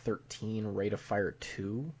 POW 13, rate of fire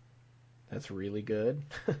 2. That's really good.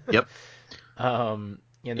 Yep. And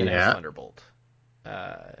then it has Yeah. Thunderbolt,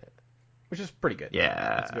 uh, which is pretty good.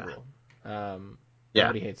 That's a good Yeah. roll. Yeah.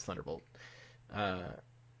 Nobody hates Thunderbolt. Uh,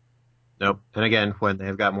 Nope. And again, when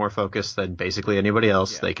they've got more focus than basically anybody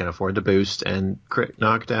else, yeah. they can afford to boost, and crit Yep.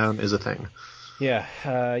 knockdown is a thing.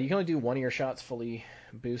 Yeah. You can only do one of your shots fully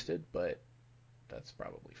boosted, but that's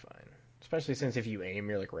probably fine. Especially since if you aim,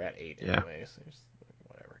 you're like we're at 8 Yeah. anyway, so just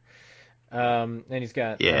whatever. And he's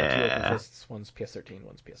got two open Yeah. fists. One's PS13,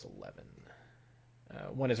 one's PS11.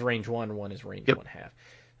 One is range 1, one is range Yep. 1/2.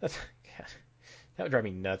 That's God, that would drive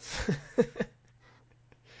me nuts.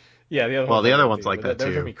 Yeah, the other Well, ones the I other like one's too, like but that that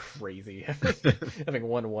would drive too. me crazy. Having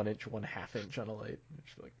one 1 inch, 1/2 inch on a light.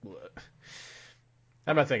 It's like, bleh.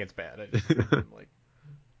 I'm not saying it's bad. I just like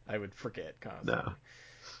I would forget No. constantly.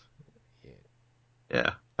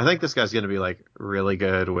 Yeah, I think this guy's going to be like really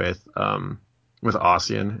good with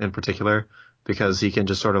Ossian in particular because he can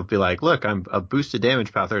just sort of be like, look, I'm a boosted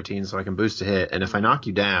damage POW 13, so I can boost a hit, and if I knock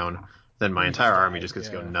you down, then my You entire just army die. just gets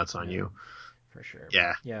to go Yeah, nuts on yeah, you. for sure.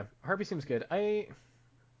 Yeah, Yeah, Harpy seems good. I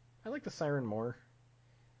like the Siren more.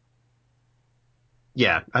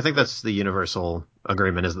 yeah, I think But that's the universal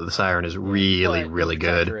agreement is that the Siren is yeah, really, but in really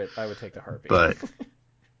good, Protectorate, I would take the Harpy. but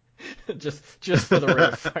just for the rate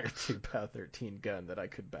of fire 2 POW 13 gun that I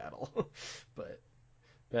could battle. But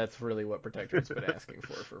that's really what Protectorate's been asking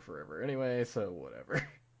for forever anyway, so whatever.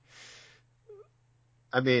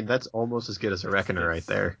 I mean that's almost as good as a Reckoner right It's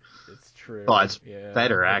there. it's Well, true. it's Yeah,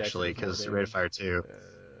 better it actually actually does more because Rate of damage. Fire 2.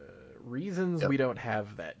 Reasons Yep. we don't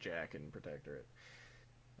have that Jack in Protectorate.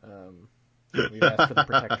 Um, we've asked for the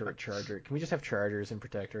Protectorate Charger. Can we just have Chargers in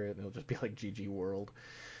Protectorate and it'll just be like GG World?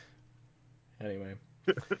 Anyway.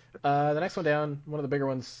 The next one down, one of the bigger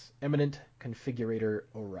ones, Eminent Configurator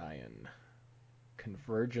Orion.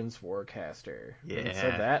 Convergence Warcaster. We haven't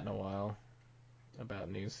said Yeah. that in a while about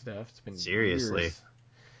new stuff. It's been Seriously. years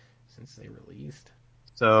since they released.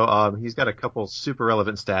 So he's got a couple super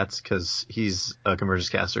relevant stats because he's a convergence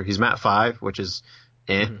caster. He's Mat 5, which is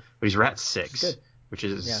Mm-hmm. but he's Rat Which is 6, good. which Yeah.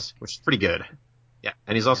 is pretty good. Yeah,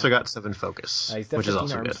 and he's Yeah. also got 7 focus, He's Def which is 15,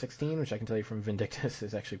 also Arm good. 16, which I can tell you from Vindictus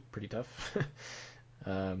is actually pretty tough.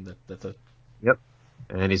 That's a Yep.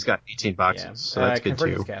 And he's got 18 yeah. boxes, so that's good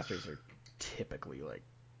Convergence too. casters are typically like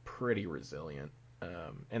pretty resilient,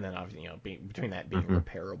 and then obviously between that being Hmm.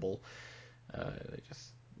 repairable, they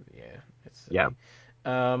just yeah, it's Yeah.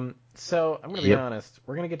 silly. So I'm gonna be Yep. honest.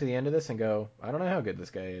 We're gonna get to the end of this and go, I don't know how good this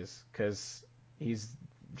guy is because he's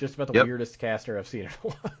just about the Yep. weirdest caster I've seen in a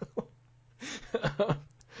while.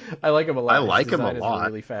 I like him a I lot. His like him a design is lot.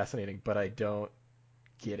 really fascinating, but I don't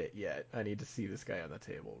get it yet. I need to see this guy on the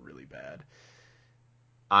table really bad.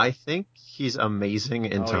 I think he's amazing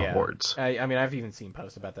Oh into yeah. hordes. I mean I've even seen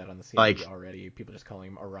posts about that on the CMP Like, already. People just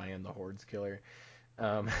calling him Orion the Hordes killer.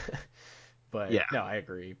 Um, but yeah. no, I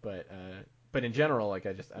agree. But in general, like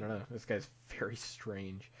I don't know. This guy's very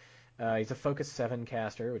strange. He's a Focus 7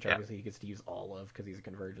 caster, which Yeah. obviously he gets to use all of because he's a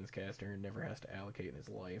Convergence caster and never has to allocate in his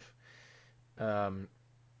life. Um,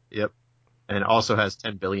 Yep. And also has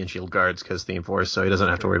 10 billion shield guards because Theme Force, so he doesn't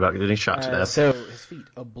that's have to true. worry about getting shot to death. So his feat,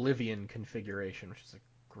 Oblivion configuration, which is a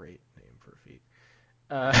great name for a feat.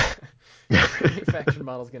 Uh, enemy faction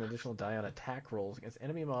models get an additional die on attack rolls against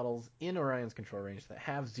enemy models in Orion's control range that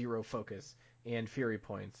have 0 focus and fury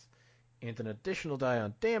points, and an additional die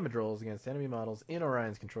on damage rolls against enemy models in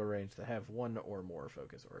Orion's control range that have 1 or more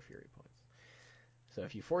focus or fury points. So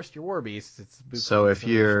if you forced your war beasts, it's So boosted if some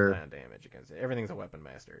additional you're, die on damage against it. Everything's a weapon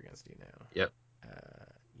master against you now. yep,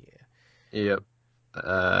 Yeah.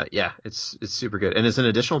 yep, yeah, it's super good, and it's an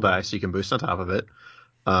additional die, so you can boost on top of it.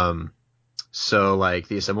 Um, so like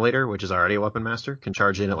the assimilator, which is already a weapon master, can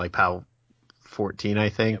charge in at like POW 14, I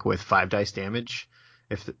Yep. think, with 5 dice damage.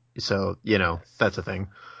 So, that's a Yes. thing.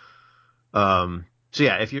 So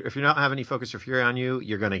yeah, if you not have any focus or fury on you,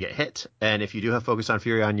 you're gonna get hit, and if you do have focus on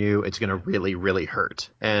fury on you, it's gonna Yeah. really, really hurt.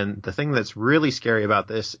 And the thing that's really scary about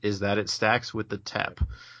this is that it stacks with the TEP.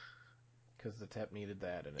 Because the TEP needed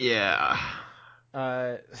that, and it's Yeah.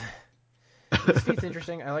 uh, this feat's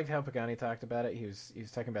interesting. I liked how Pagani talked about it. He was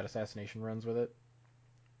talking about assassination runs with it.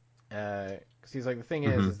 Because he's like, the thing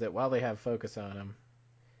is Hmm. that while they have focus on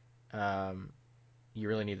him, you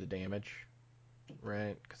really need the damage,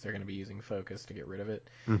 right? Because they're going to be using focus to get rid of it.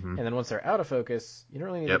 Hmm. And then once they're out of focus, you don't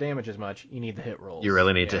really need the Yep. damage as much. You need the hit You rolls.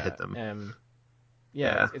 really need to Yeah. hit them. Yeah.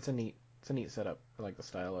 Yeah, It's a neat setup. I like the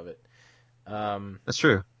style of it. Um, that's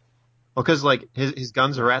true. Well, because like his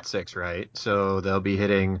guns are yeah. at 6, right? So they'll be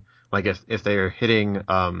hitting like if they're hitting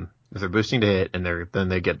if they're boosting to hit and then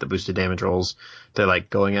they get the boosted damage rolls, they're like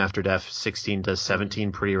going after def 16 to Mm-hmm.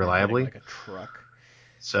 17 pretty And hitting reliably. like a truck.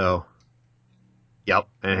 So yep,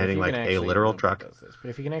 and And if hitting you can like a actually, literal nobody truck. does this, but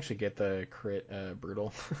if you can actually get the crit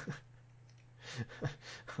brutal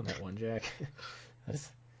on that one jack, that's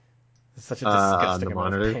such a On disgusting the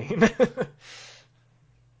amount of monitor. pain.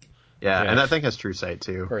 Yeah, Yeah, and that of thing has true sight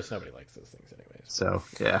too. course nobody likes those things anyways. So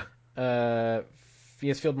yeah. But he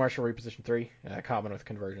has Field Marshal Reposition 3, common with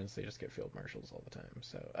Convergence. They just get Field Marshals all the time.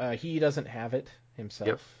 So he doesn't have it Yep,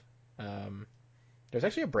 himself. Um, there's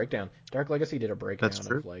actually a breakdown. Dark Legacy did a that's breakdown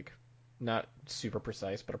true. of like not super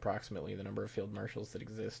precise, but approximately the number of Field Marshals that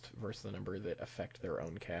exist versus the number that affect their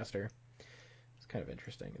own caster. It's kind of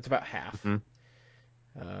interesting. It's about half. Hmm.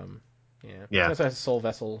 Um, yeah. He Yeah. also has a Soul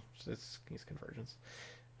Vessel. So he's Convergence.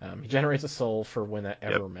 He generates a soul for when that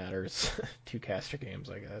Yep. ever matters. 2 caster games,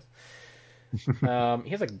 I guess. He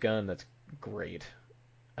has a gun that's great.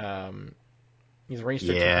 Um, He's a range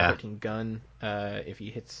 13 power Yeah. 13 gun. If he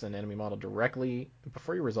hits an enemy model directly,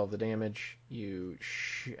 before you resolve the damage, you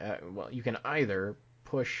can either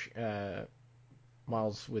push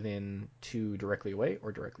models within 2 directly away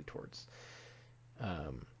or directly towards.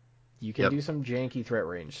 Um, you can Yep. do some janky threat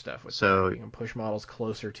range stuff with that. So You can push models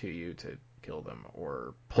closer to you to kill them,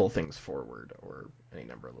 or pull things forward, or any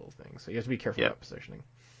number of little things. So you have to be careful yep. about positioning.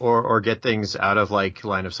 Or get things out of like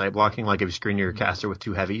line of sight blocking, like if you screen your Mm-hmm. caster with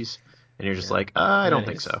 2 heavies, and you're just Yeah. like, I And don't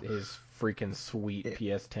then think so. his freaking sweet Yeah.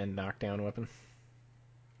 PS10 knockdown weapon.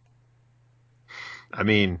 I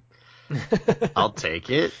mean, I'll take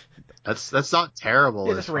it. That's not terrible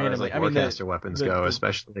Yeah, as just far as randomly. like I mean, Warcaster weapons go, the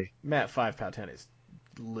especially. Mat 5 POW 10 is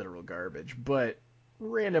literal garbage, but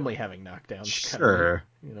randomly having knockdowns kind of neat. Sure.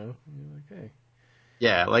 You know, you're like, hey,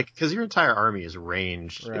 Yeah, like because your entire army is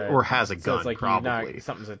ranged right. or has a So it's gun like you knock probably,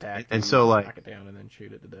 something's attacked you, and you so just like, knock it down and then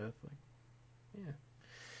shoot it to death. Like, yeah.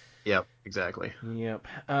 yep, exactly. Yep.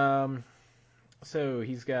 So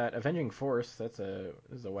he's got Avenging Force. This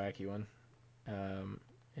is a wacky one.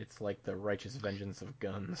 It's like the Righteous Vengeance of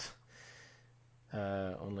guns.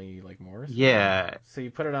 Only like more. Yeah, So you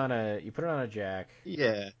put it on a jack.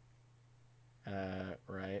 yeah,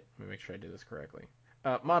 Right. Let me make sure I do this correctly.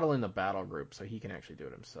 Model in the battle group, so he can actually do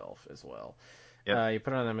it himself as well. yep. You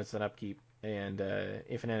put it on them as an upkeep, and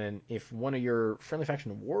if one of your friendly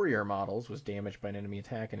faction warrior models was damaged by an enemy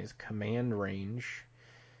attack in his command range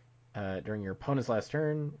during your opponent's last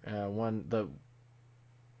turn,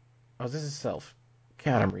 this is self.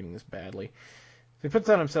 God, I'm reading this badly. So he puts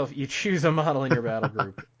it on himself. You choose a model in your battle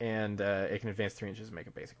group, and it can advance 3 inches and make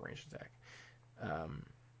a basic ranged attack.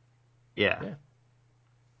 Yeah. Yeah.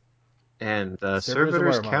 And Servitors are servitors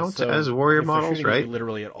warrior models, count so as warrior if they're models, shooting at you right?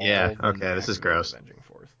 literally at Yeah. all, then Okay, this is activate gross. Avenging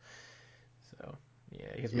Force. So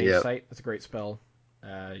yeah, he has Mage Yep. Sight. That's a great spell.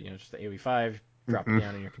 Just the AoE 5. Drop it Hmm.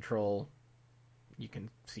 down in your control. You can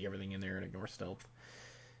see everything in there and ignore stealth.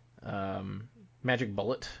 Magic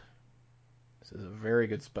Bullet. This is a very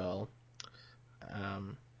good spell.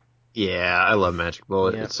 Yeah, I love Magic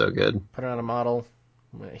Bullet. Yeah, It's so good. put it on a model.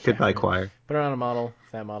 Yeah, Goodbye, right. Choir. Put it on a model.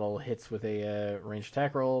 If that model hits with a ranged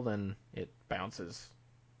attack roll, then it bounces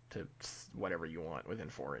to whatever you want within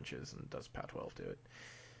 4 inches and does POW 12 to it.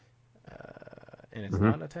 And it's Hmm.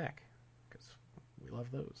 not an attack, because we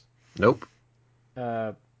love those. Nope.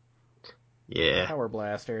 Uh, Yeah. Power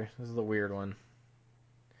Blaster. This is the weird one.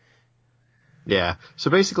 Yeah.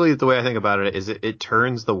 So basically, the way I think about it is it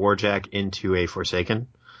turns the Warjack into a Forsaken.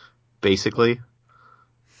 Basically,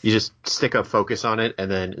 you just stick a focus on it and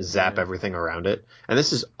then zap Yeah. everything around it. And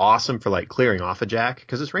this is awesome for like clearing off a Jack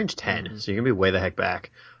because it's range 10, Mm-hmm. so you can be way the heck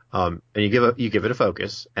back. And you give it a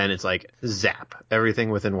focus, and it's like zap everything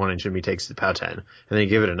within 1 inch of me takes the POW 10, and then you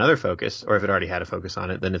give it another focus, or if it already had a focus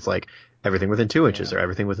on it, then it's like everything within 2 inches Yeah. or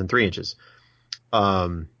everything within 3 inches.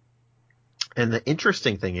 And the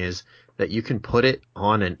interesting thing is that you can put it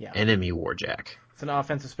on an Yeah. enemy Warjack. It's an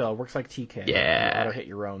offensive spell. It works like TK. Yeah. You auto hit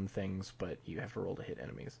your own things, but you have to roll to hit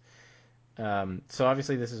enemies. So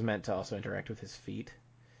obviously this is meant to also interact with his feet.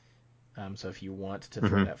 So if you want to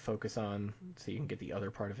throw Hmm. that focus on, so you can get the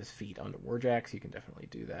other part of his feet onto Warjacks, you can definitely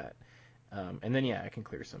do that. And then I can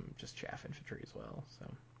clear some just chaff infantry as well.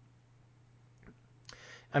 So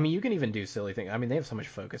I mean, you can even do silly things. I mean, they have so much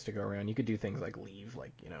focus to go around. You could do things like leave,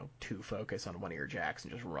 2 focus on one of your jacks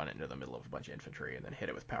and just run it into the middle of a bunch of infantry and then hit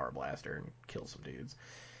it with Power Blaster and kill some dudes.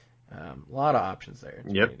 A lot of options there.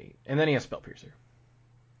 It's Yep. pretty neat. And then he has Spell Piercer.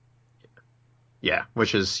 Yeah,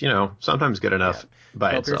 which is, sometimes good enough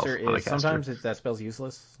by Spell itself Piercer on a is caster. sometimes that spell's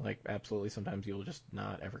useless. Like, absolutely, sometimes you'll just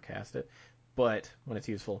not ever cast it. But when it's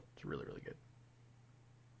useful, it's really, really good.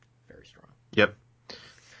 Very strong. Yep.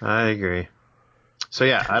 I agree. So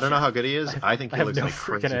yeah, I don't know how good he is. I think I he have looks no like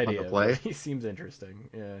freaking crazy fun to idea, play. but he seems interesting.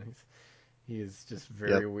 Yeah, he is just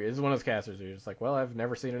very Yep. weird. He's one of those casters who's just like, well, I've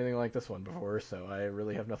never seen anything like this one before, so I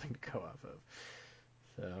really have nothing to go off of.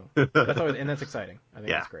 So that's exciting. I think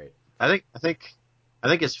Yeah. that's great. I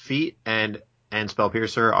think his feet and Spell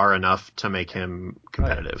Piercer are enough to make him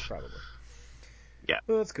competitive. Oh, yeah, probably. Yeah.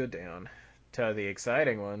 Well, let's go down to the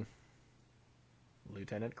exciting one,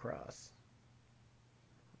 Lieutenant Cross.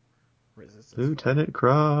 Resistance Lieutenant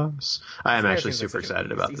Cross. I am guy actually seems like super such a excited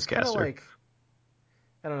beast. about He's this kind of caster. like,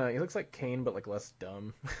 I don't know. He looks like Kane, but like less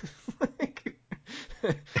dumb. Like,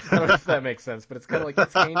 I don't know if that makes sense, but it's kind of like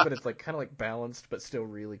it's Kane, but it's like kind of like balanced, but still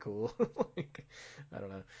really cool. Like, I don't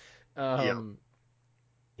know.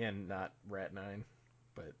 And not Rat 9,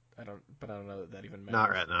 but I don't know that even matters. Not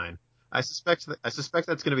Rat 9. I suspect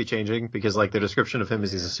that's going to be changing because like the description of him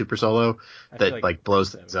is he's a Yeah. super solo I feel that like like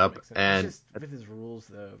blows Rat things 7 up, makes sense. He's and just with his rules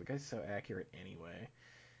though. The guy's so accurate anyway,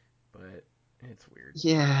 but It's weird.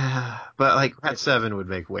 Yeah, but like Rat It's weird. 7 would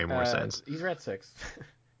make way more sense. He's Rat 6.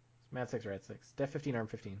 Mat 6, Rat 6. Def 15, Arm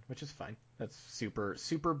 15, which is fine. That's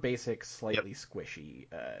super basic, Yep. slightly squishy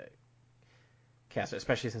caster,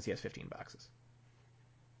 especially since he has 15 boxes.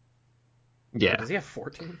 Wait, Yeah. does he have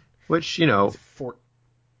 14? Which, He's 4.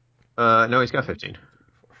 no, he's got 1, 15. 2, 3,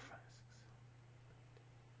 4, 5, 6.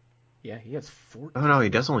 Yeah, he has Oh no, he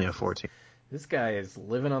 14 does only have boxes. 14. This guy is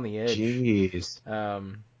living on the edge. Jeez.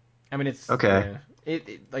 I mean, it's Okay. yeah,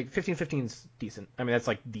 like 15-15's decent. I mean, that's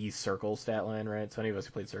like the circle stat line, right? So any of us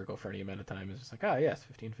who played circle for any amount of time is just like, ah, yes,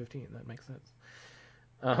 15-15. That makes sense.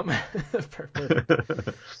 Perfect.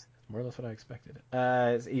 More or less what I expected.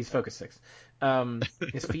 He's focus 6.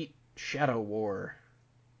 His feat Shadow War,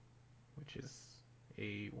 which is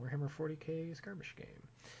a Warhammer 40k skirmish game.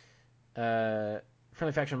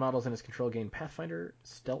 Friendly faction models in his control gain Pathfinder,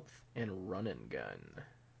 Stealth, and Run and Gun.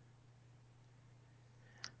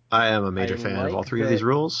 I am a I major fan of all like three of these that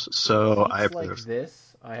rules, so I feats like approve.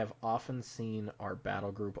 this I have often seen are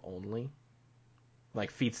battle group only.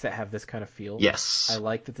 Like feats that have this kind of feel. I Yes.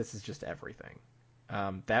 like that this is just everything.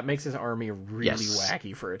 That makes his army really Yes.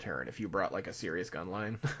 wacky for a turn if you brought like a serious gun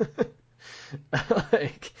line.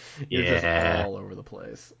 Like you're just Yeah. all over the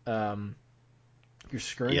place. You're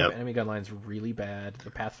screwing up Yep. enemy gun lines really bad.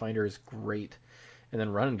 The Pathfinder is great, and then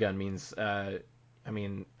run and gun means. I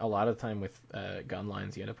mean, a lot of the time with gun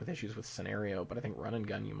lines, you end up with issues with scenario, but I think run and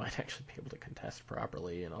gun you might actually be able to contest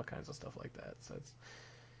properly and all kinds of stuff like that. So it's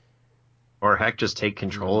Or heck, just take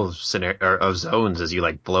control of or of zones as you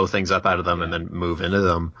like blow things up out of them and yeah, then move into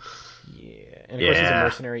them. yeah, and of course he's a Yeah.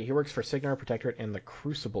 mercenary. He works for Signar Protectorate and the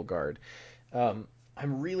Crucible Guard. Um,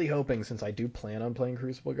 I'm really hoping, since I do plan on playing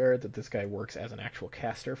Crucible Guard, that this guy works as an actual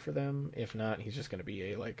caster for them. If not, he's just going to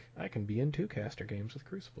be a like I can be in 2 caster games with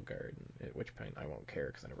Crucible Guard, at which point I won't care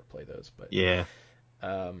because I never play those. But Yeah.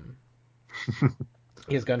 um,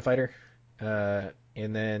 he has Gunfighter,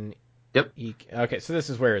 and then Yep. okay. So this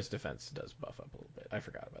is where his defense does buff up a little bit. I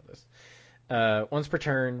forgot about this. Once per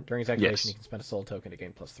turn during his activation, he Yes. can spend a soul token to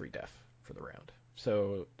gain +3 def for the round.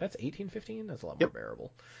 So that's 18-15. That's a lot more Yep.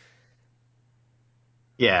 bearable.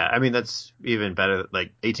 Yeah, I mean that's even better.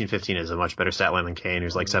 Like 1815 is a much better stat line than Kane,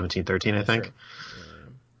 who's like 1713, I That's true. think.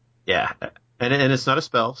 Yeah. Yeah, and it's not a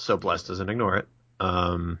spell, so Bless doesn't ignore it.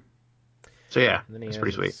 Um, so yeah, And then he it's has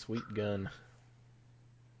pretty his sweet. sweet gun.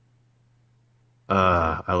 What is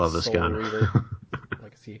it? I love this Soul gun. Reaver.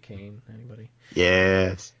 Legacy of Kane. Anybody?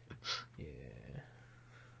 Yes.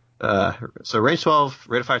 Yeah. So range 12,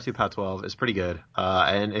 rate of fire 2, power 12 is pretty good.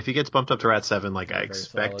 And if he gets bumped up to rat 7, like I Very, very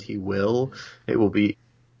expect solid. he will, Yeah. it will be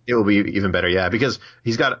it will be even better. Yeah, because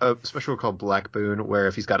he's got a special called Black Boon, where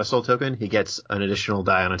if he's got a soul token, he gets an additional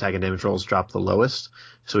die on attack and damage rolls, drop the lowest,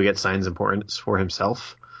 so he gets signs importance for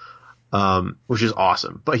himself, which is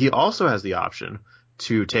awesome. But he also has the option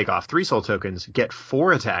to take off 3 soul tokens, get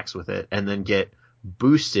 4 attacks with it, and then get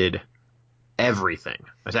boosted everything.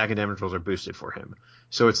 Attack and damage rolls are boosted for him.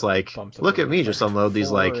 So it's like, Bumps up look the at rate me of just fire to unload these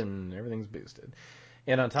 4 like, and everything's boosted.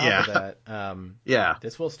 And on top yeah, of that, yeah,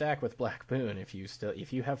 this will stack with Black Boon if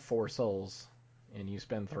you have 4 souls and you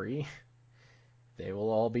spend 3, they will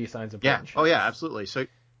all be signs yeah. important Oh yeah, checks. absolutely. So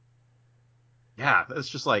yeah, it's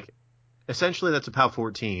just like essentially that's a PAL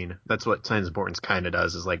 14. That's what Signs Importance kind of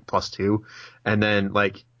does is like +2, and then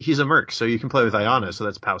like he's a merc, so you can play with Iona, Mm-hmm. so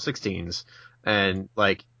that's PAL 16s, and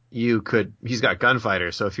like he's got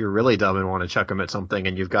Gunfighter, so if you're really dumb and want to chuck him at something,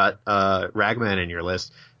 and you've got Ragman in your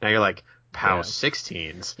list, now you're like PAL Yeah.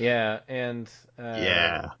 16s. Yeah, and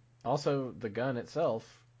Yeah. also the gun itself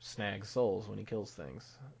snags souls when he kills things.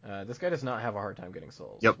 This guy does not have a hard time getting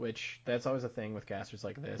souls, Yep. which that's always a thing with casters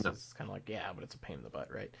like this. No. It's kind of like, yeah, but it's a pain in the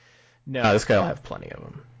butt, right? No, this guy will have plenty of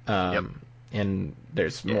them. Yep. And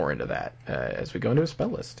there's Yeah. more into that as we go into his spell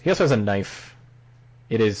list. He also has a knife.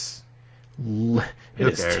 It is it Who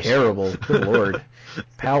is cares? terrible. Good lord.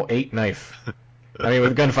 POW 8 knife. I mean,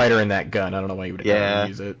 with Gunfighter in that gun, I don't know why you would ever Yeah.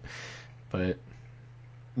 use it. But, yeah.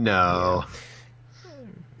 No.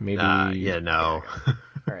 Maybe. Yeah. Yeah, I No. got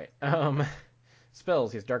it. Alright.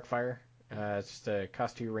 Spells. He has Darkfire. It's just a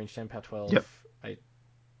cost 2, range 10, POW 12. Yep.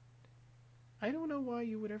 I don't know why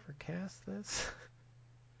you would ever cast this.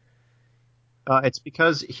 It's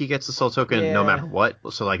because he gets the soul token no Yeah. matter what.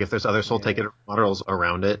 So like if there's other soul Yeah. token models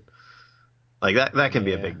around it, like that can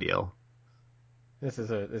be a Yeah. big deal. This is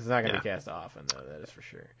not gonna be Yeah. cast often though. That is for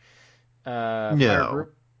sure. Fire No.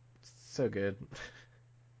 group, so good.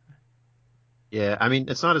 Yeah. I mean,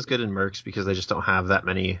 it's not as good in Mercs because they just don't have that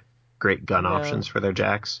many great gun No, options for their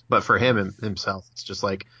jacks. But for and him himself, it's just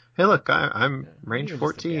like, hey, look, I'm and range even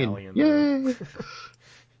just the 14. galleon though. Yay.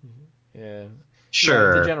 Yeah, Yeah,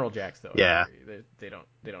 the Sure. general jacks though, I Yeah. agree. They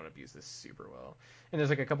don't abuse this super well. And there's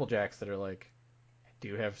like a couple jacks that are like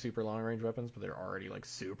do have super long range weapons, but they're already like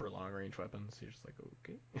super long range weapons. You're just like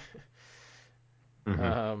okay. Hmm.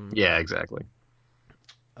 um, Yeah, exactly.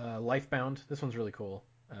 Lifebound. This one's really cool.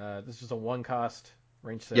 This is a one cost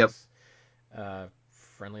range Yep. 6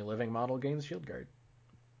 friendly living model gains shield guard,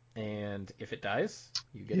 and if it dies,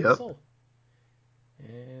 you get its Yep. soul,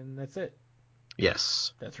 and that's it.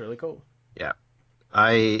 Yes. That's really cool. Yeah.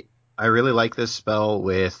 I I really like this spell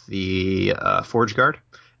with the Forge Guard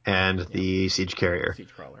and Yeah, the Siege Carrier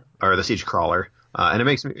siege crawler. or the Siege Crawler. And it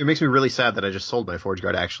makes me really sad that I just sold my Forge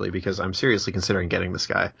Guard actually because I'm seriously considering getting this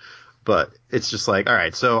guy. But it's just like, all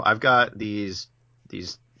right, so I've got these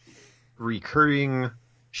recurring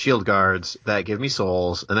shield guards that give me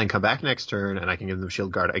souls, and then come back next turn, and I can give them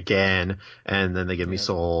shield guard again, and then they give me Yeah,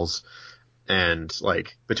 souls. And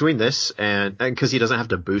like between this and because he doesn't have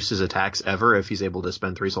to boost his attacks ever if he's able to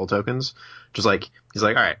spend 3 soul tokens, just like he's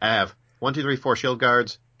like, all right, I have 1, 2, 3, 4 shield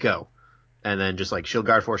guards, go, and then just like shield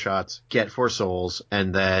guard 4 shots, get 4 souls,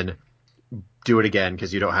 and then do it again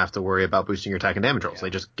because you don't have to worry about boosting your attack and damage rolls. yeah, They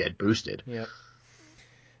just get boosted. yep.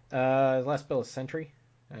 Last spell is Sentry.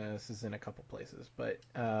 This is in a couple places, but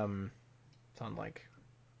it's on like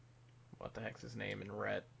what the heck's his name in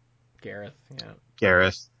Ret? Gareth. Yeah.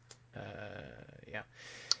 Gareth. Yeah.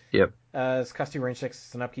 Yep. It's cost 2 range 6.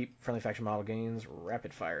 It's an upkeep. Friendly faction model gains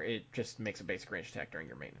rapid fire. It just makes a basic range attack during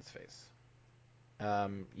your maintenance phase.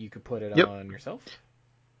 You could put it Yep. on yourself.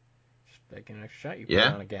 Just like an extra shot. You put it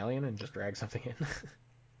Yeah. on a galleon and just drag something in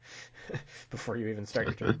before you even start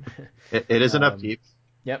your turn. It is an um, upkeep.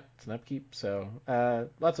 yep, it's an upkeep. So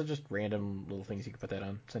lots of just random little things you can put that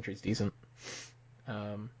on. Sentry's decent.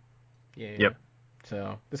 Um, yeah. Yep.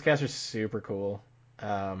 So this caster's super cool.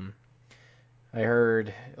 Um, I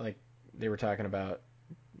heard like they were talking about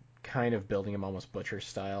kind of building him almost butcher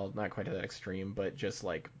style, not quite to that extreme, but just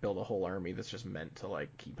like build a whole army that's just meant to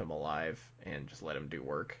like keep him alive and just let him do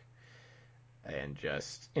work Yeah, and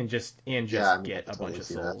just I mean, I get could a bunch totally of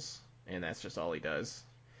see that. souls, and that's just all he does.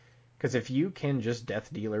 Because if you can just Death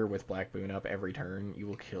Dealer with Black Boon up every turn, you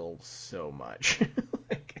will kill so much.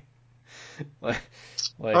 like,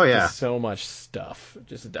 like, Oh like yeah. just so much stuff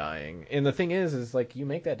just dying. And the thing is like you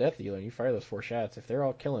make that Death Dealer and you fire those 4 shots. If they're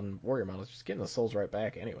all killing warrior models, just getting the souls right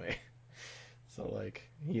back anyway. So like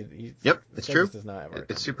Yep. this It's guy true. just does not have a hard It's time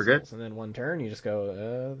getting super good. souls. And then one turn you just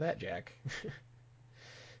go that Jack,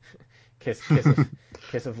 kiss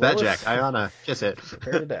of That Jack, Lilith. Iona, kiss it.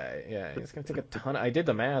 Prepare to die. Yeah, it's gonna take a ton. I did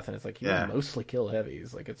the math, and it's like he will Yeah. mostly kill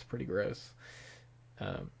heavies. Like it's pretty gross.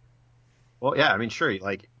 Um, Well, yeah. I mean, sure.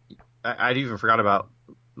 Like, I'd even forgot about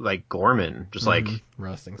like Gorman. Just like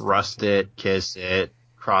Rusting stuff. rust it, kiss it,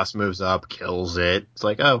 cross moves up, kills it. It's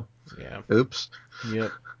like, oh, Yeah. oops.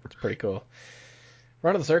 Yep. It's pretty cool.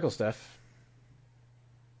 Run of the circle stuff.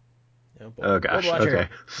 Oh boy. Oh Gold gosh. Watcher. Okay.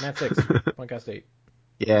 Mat 6. Point cost 8.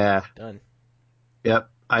 Yeah. Done. Yep.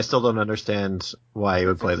 I still don't understand why you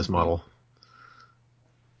Mat would play 6 this is neat. model.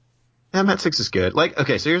 Yeah, Mat 6 is good. Like,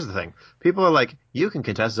 okay, so here's the thing. People are like, you can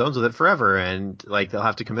contest zones with it forever, and like they'll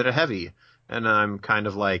have to commit a heavy. And I'm kind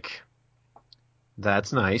of like,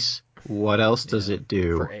 that's nice. What else does Yeah. it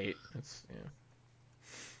do? For 8. It's yeah.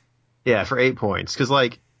 Yeah, for 8 points. Because,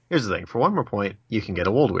 like, here's the thing. For 1 more point, you can get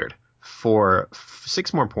a Wold Weird. For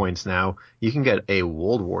 6 more points now, you can get a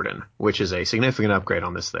Wold Warden, which is a significant Yep. upgrade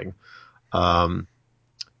on this thing. Um,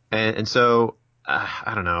 and so,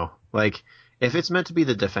 I don't know. Like, if it's meant to be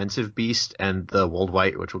the defensive beast and the Wold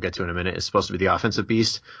White, which we'll get to in a minute, is supposed to be the offensive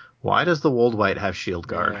beast, why does the Wold White have Shield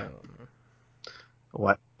Guard? Yeah.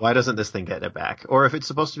 Why doesn't this thing get it back? Or if it's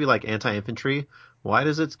supposed to be like anti-infantry, why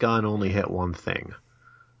does its gun only Yeah. hit one thing?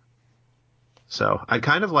 So I'd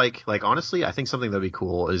kind of like honestly, I think something that'd be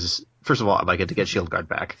cool is first of all, I'd like it to get Shield Guard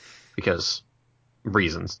back because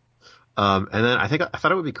reasons. And then I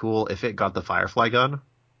thought it would be cool if it got the Firefly gun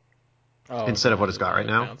Oh, instead of what it's got right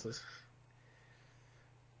the now. bounces.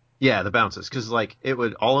 Yeah, the bounces, because like it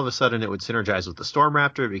would all of a sudden it would synergize with the Storm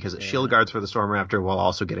Raptor because it shield Yeah. guards for the Storm Raptor while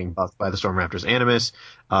also getting buffed by the Storm Raptor's Animus.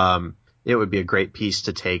 It would be a great piece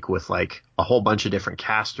to take with like a whole bunch of different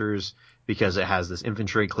casters because it has this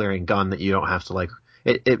infantry clearing gun that you don't have to like.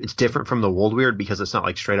 It's different from the Wold Weird because it's not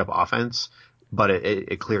like straight up offense, but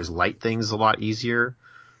it clears light things a lot easier.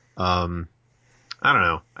 Um, I don't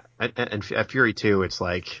know. And at Fury 2, it's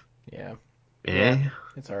like, Yeah. Yeah. eh.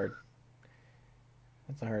 It's hard.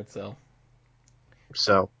 It's a hard sell.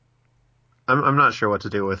 So I'm not sure what to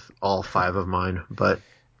do with all 5 of mine, but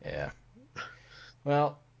Yeah.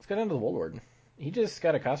 Well, let's go down to the Wold Warden. He just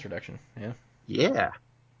got a cost reduction. Yeah. yeah.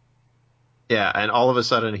 Yeah, and all of a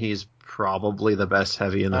sudden he's probably the best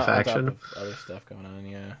heavy in the On top faction. of other stuff going on,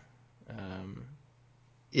 yeah. Um,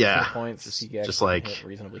 Yeah, Hit points, he just actually can hit like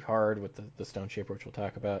reasonably hard with the Stone Shaper, which we'll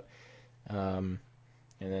talk about. Um,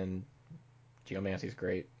 and then Geomancy's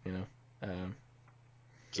great, you know.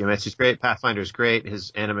 Geomancy's great, Pathfinder's great,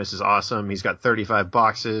 his Animus is awesome. He's got 35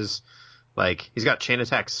 boxes. Like he's got Chain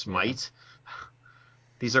Attack Smite. Yeah.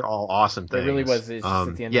 These are all awesome things. It really was. It's just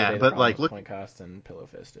at the end of the day, the but problem like was point cost and Pillow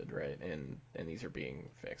Fisted, right? And these are being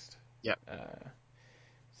fixed. Yep.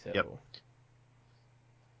 So. Yep.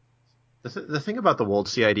 The thing about the Wold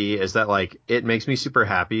CID is that like it makes me super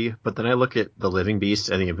happy, but then I look at the Living Beasts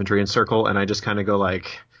and the Infantry in Circle, and I just kind of go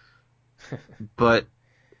like, but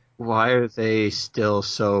why are they still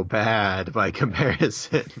so bad by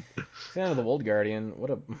comparison? Down to the Wold Guardian,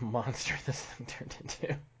 what a monster this thing turned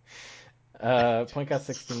into. Point cost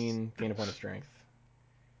 16, gain a point of strength.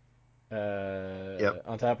 Yep.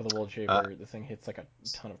 On top of the Wold Shaper, this thing hits like a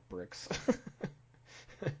ton of bricks.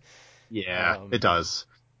 Yeah, it does.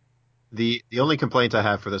 The only complaint I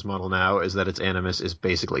have for this model now is that its Animus is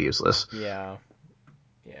basically useless. Yeah.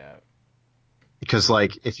 Because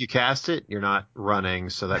like if you cast it, you're not running,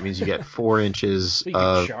 so that means you get 4 inches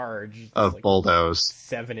of like bulldoze.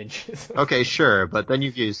 7 inches. Okay, sure, but then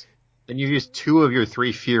you've used 2 of your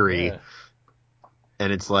 3 Fury,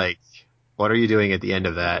 and it's like, what are you doing at the end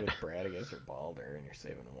of that? With Bradigus or Balder, and you're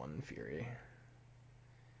saving 1 Fury.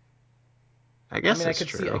 I guess I could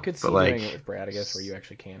see doing it with Bradigus, where you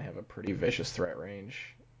actually can have a pretty vicious threat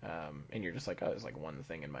range, and you're just like, oh, there's like one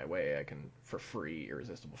thing in my way, I can for free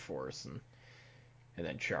Irresistible Force and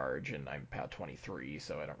then charge, and I'm POW 23,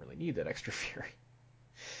 so I don't really need that extra Fury.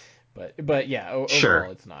 But yeah,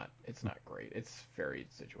 overall it's not great. It's very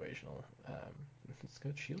situational. It's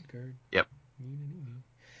got Shield Guard. Yep.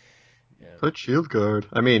 Yeah. Put Shield Guard.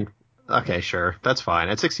 I mean, okay, sure, that's fine.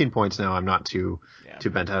 At 16 points now, I'm not too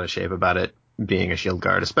bent out of shape about it being a Shield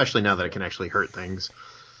Guard, especially now that it can actually hurt things.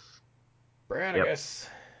 Bradigus.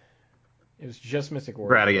 Yep. It was just Mystic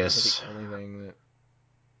Wars. Bradigus. The only thing that.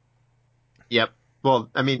 Yep.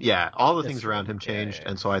 Well, I mean, yeah, all the things around him changed,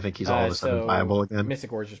 and so I think he's all of a sudden viable again.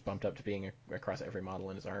 Mystic Wars just bumped up to being across every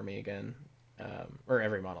model in his army again, or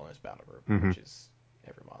every model in his battle group, which is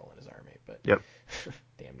every model in his army, but damn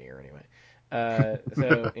near anyway.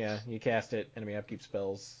 So yeah, you cast it, enemy upkeep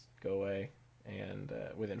spells go away, and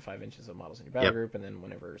within 5 inches of models in your battle group, and then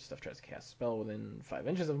whenever stuff tries to cast a spell within 5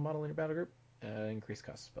 inches of a model in your battle group, increase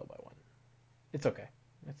cost of spell by 1. It's okay.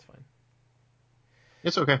 That's fine.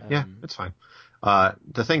 It's okay. Yeah, it's fine.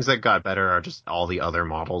 The things that got better are just all the other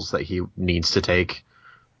models that he needs to take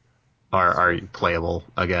are playable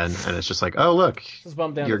again, and it's just like, oh look, let's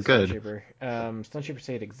bump down you're to good. Stun Shaper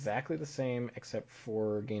stayed exactly the same except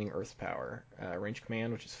for gaining Earth Power. Range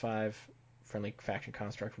Command, which is 5. Friendly Faction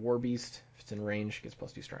Construct. War Beast, if it's in range, gets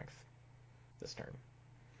 +2 Strength this turn.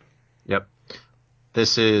 Yep.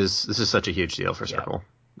 This is such a huge deal for Circle.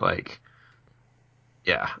 Like,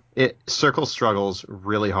 yeah, Circle struggles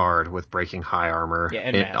really hard with breaking high armor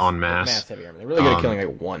on mass. Mass heavy armor. They're really good at killing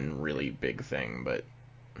like one really big thing,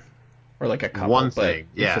 or like a couple. One thing,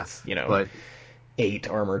 if it's 8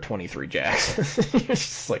 armor, 23 jacks. It's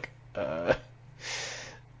just like. Yep.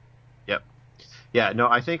 Yeah. No,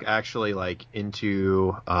 I think actually like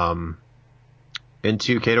into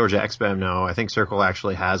Khador Jack spam now, I think Circle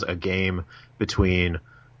actually has a game between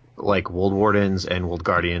like Wold Wardens and Wold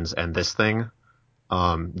Guardians and this thing.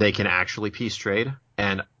 They can actually piece trade,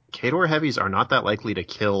 and Khador heavies are not that likely to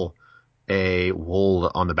kill a Wold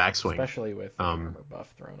on the backswing. Especially with the armor buff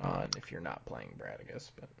thrown on if you're not playing Bradigus.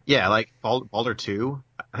 But yeah, like Balder 2,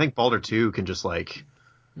 I think Balder 2 can just like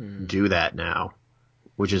do that now,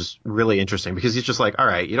 which is really interesting because he's just like, all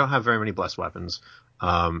right, you don't have very many blessed weapons,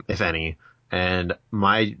 if any, and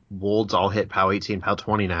my Wolds all hit POW 18, POW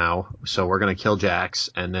 20 now, so we're going to kill Jax,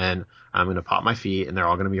 and then I'm going to pop my feet, and they're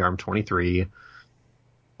all going to be armed 23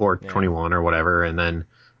 or 21 or whatever, and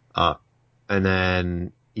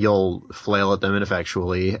then you'll flail at them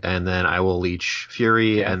ineffectually, and then I will leech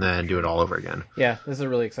Fury, and then do it all over again. Yeah, this is a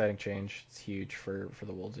really exciting change. It's huge for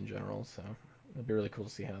the Wolves in general, so it'll be really cool to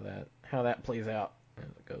see how that plays out as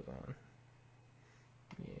it goes on.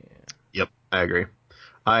 Yeah. Yep, I agree.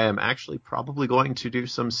 I am actually probably going to do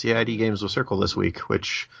some CID games with Circle this week,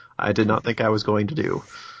 which I did not think I was going to do.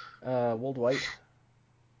 Wold White.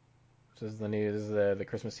 This is the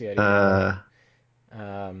Christmas CID. So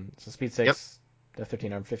speed 6, Death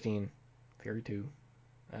 13, arm 15, Fury 2.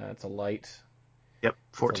 It's a light. Yep,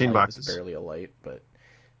 14 boxes. It's barely a light, but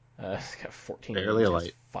it's got 14 barely a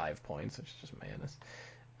light. 5 points, which is just madness.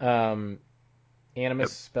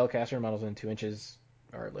 Animus spellcaster models within 2 inches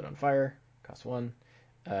are lit on fire. Cost 1.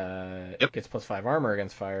 Gets +5 armor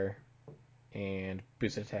against fire. and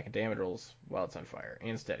boosted attack and damage rolls while it's on fire,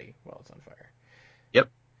 and steady while it's on fire. Yep.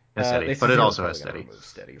 Has steady, They but it sincerely also probably has going to steady. remove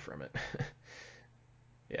steady from it.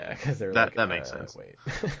 Yeah, because they're That like, that makes sense. wait.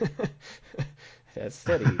 It has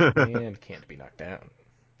steady and can't be knocked down.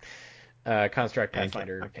 Construct And can't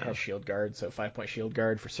Pathfinder knock down. has shield guard, so 5-point shield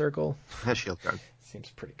guard for circle. Has shield guard. Seems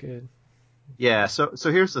pretty good. Yeah, so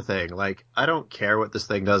here's the thing. Like, I don't care what this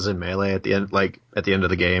thing does in melee at the end, like at the end of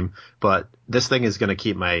the game, but this thing is going to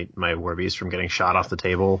keep my War Beast from getting shot off the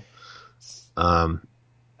table.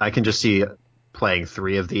 I can just see playing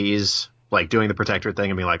 3 of these, like doing the protector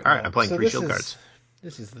thing and being like, all right, I'm playing 3 shield guards.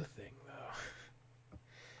 This is the thing, though. So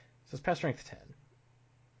it's pass strength 10. All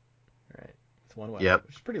right, it's 1 weapon, Yep.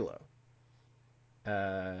 which is pretty low.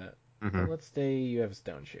 But Mm-hmm. let's say you have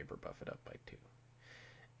Stone Shaper buff it up by 2.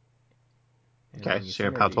 And Okay, then you so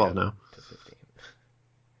you're at POW synergy 12 up now. to 15.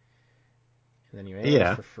 And then you AOS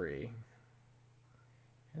Yeah, for free.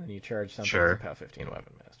 And then you charge something as a sure. POW 15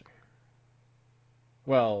 Weapon Master.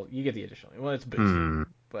 Well, you get the additional. Well, it's boosted,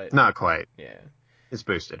 but Not quite. yeah, It's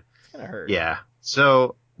boosted. it's gonna hurt. Yeah.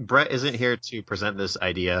 So Brett isn't here to present this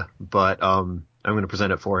idea, but I'm going to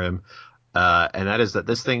present it for him. And that is that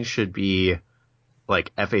this thing should be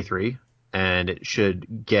like FA3, and it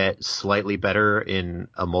should get slightly better in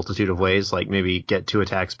a multitude of ways, like maybe get 2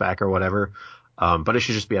 attacks back or whatever. But it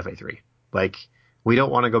should just be FA3. Like, we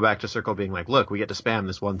don't want to go back to Circle being like, look, we get to spam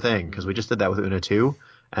this one thing, because we just did that with Una 2,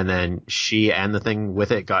 and then she and the thing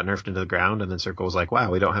with it got nerfed into the ground, and then Circle was like, wow,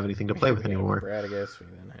 we don't have anything to play with We had anymore. it with Bradigus, we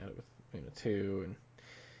then had it with Una 2,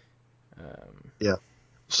 and Yeah.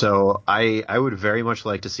 So I would very much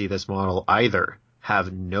like to see this model either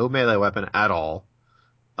have no melee weapon at all,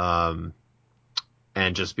 and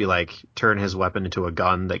just be like turn his weapon into a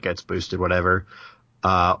gun that gets boosted, whatever.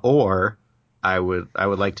 Or I would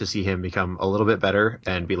like to see him become a little bit better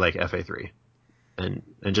and be like FA3, and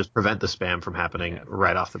just prevent the spam from happening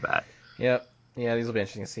right off the bat. Yep. Yeah, these will be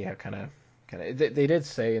interesting to see how kind of they did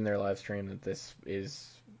say in their live stream that this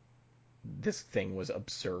thing was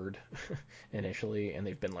absurd initially, and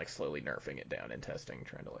they've been like slowly nerfing it down in testing,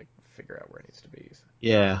 trying to like figure out where it needs to be. So.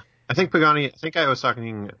 Yeah. I think I was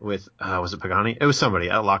talking with, was it Pagani? It was somebody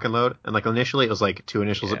at Lock and Load, and like initially it was like 2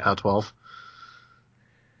 initials at POW 12.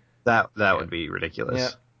 That would be ridiculous.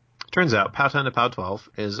 Yeah. Turns out POW 10 to POW 12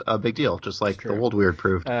 is a big deal, just like the Old Weird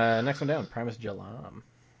proved. Next one down, Primus Jalam.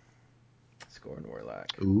 Scorn Warlock.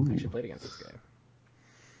 Ooh. I actually played against this guy.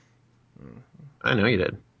 I know you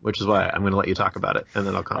did, which is why I'm going to let you talk about it, and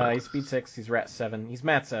then I'll comment. He's speed 6, he's rat 7, he's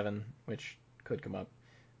mat 7, which could come up.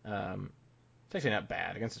 It's actually not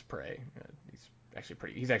bad against his prey. He's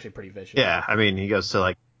actually pretty vicious. Yeah, I mean, he goes to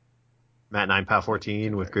like mat 9, POW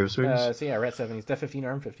 14 with Grievous Wounds. So yeah, rat 7, he's def 15,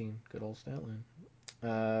 arm 15. Good old stat line.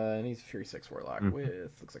 And he's Fury 6 Warlock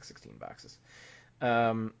with, looks like 16 boxes.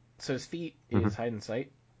 So his feat is Hide in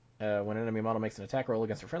Sight. When an enemy model makes an attack roll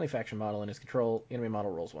against a friendly faction model in his control, the enemy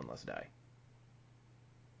model rolls 1 less die.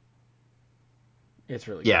 It's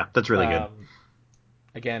really good. That's really good.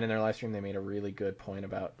 Again, in their live stream, they made a really good point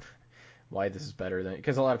about why this is better than,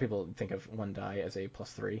 because a lot of people think of 1 die as a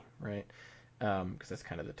 +3, right? Because that's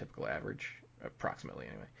kind of the typical average, approximately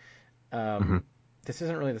anyway. This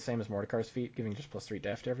isn't really the same as Mordecai's feat, giving just +3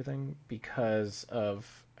 def to everything, because of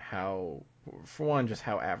how, for one, just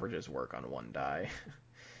how averages work on 1 die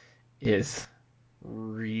is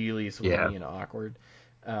really swingy and awkward.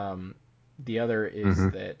 The other is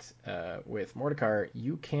that with Mordecai,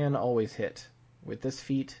 you can always hit. With this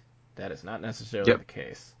feat, that is not necessarily the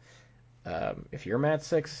case. If you're mat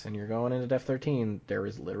 6 and you're going into def 13, there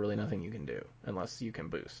is literally nothing you can do unless you can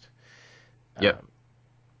boost.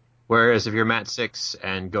 Whereas if you're mat 6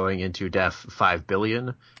 and going into def 5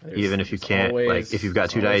 billion, even if you can't, like if you've got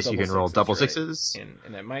 2 dice, you can roll double 6s. Right?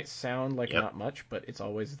 And it might sound like not much, but it's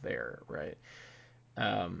always there, right?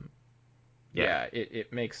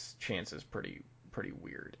 It makes chances pretty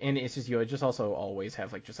weird, and it's just you just also always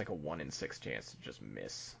have like a 1 in 6 chance to just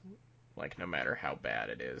miss, like no matter how bad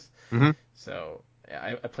it is. So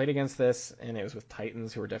I played against this, and it was with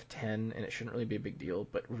Titans who are def 10, and it shouldn't really be a big deal,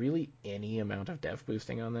 but really any amount of def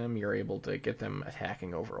boosting on them, you're able to get them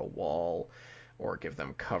attacking over a wall, or give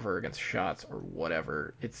them cover against shots or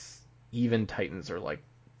whatever. It's even Titans are like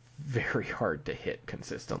very hard to hit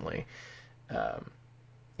consistently.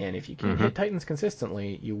 And if you can't hit Titans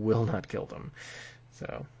consistently, you will not kill them.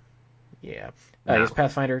 So, yeah. He has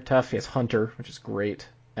Pathfinder, tough. He has Hunter, which is great.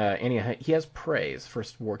 And he has Prey, his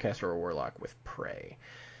first Warcaster or Warlock with Prey.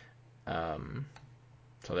 So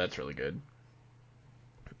that's really good.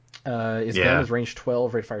 His gun is range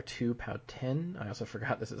 12, rate of fire 2, POW 10. I also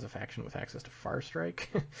forgot this is a faction with access to Far Strike.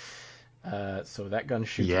 So that gun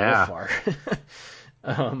shoots real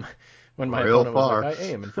far. When my Real opponent was far. like, I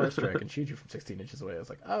aim and first strike and shoot you from 16 inches away, I was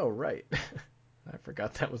like, oh, right. I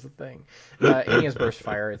forgot that was a thing. And he has burst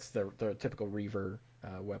fire. It's the typical Reaver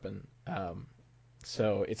weapon.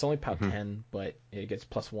 So it's only POW Hmm. 10, but it gets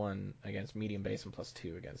 +1 against medium base and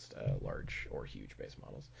 +2 against large or huge base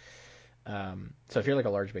models. So if you're like a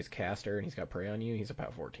large base caster and he's got prey on you, he's a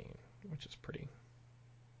POW 14, which is pretty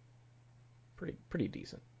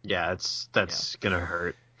decent. Yeah, that's gonna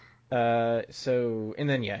hurt. So and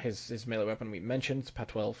then his melee weapon we mentioned, it's POW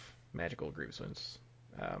 12, magical Grievous Wounds.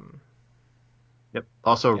 Yep.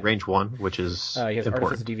 Also Yeah. range 1, which is He has Artifice of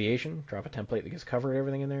important. Deviation, drop a template that gives cover to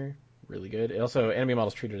everything in there. Really good. Also, enemy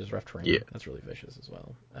models treated as rough terrain. Yeah. That's really vicious as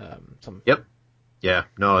well. Yep. Yeah.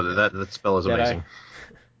 No, Yeah. that spell is Deadeye. amazing.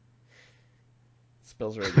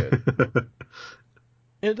 Spell's really good.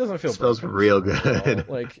 And it doesn't feel Spell's broken real at all. good.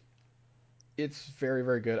 Like, it's very,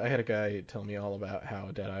 very good. I had a guy tell me all about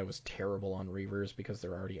how Deadeye was terrible on Reavers because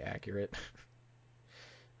they're already accurate.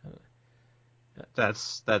 I know. That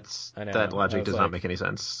I logic was does not like, make any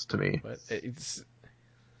sense to me. but it's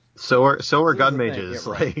So are here's gun the thing. Yeah, mages.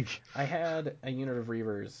 right. Like, I had a unit of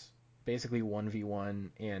Reavers basically 1v1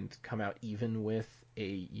 and come out even with a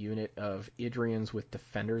unit of Idrians with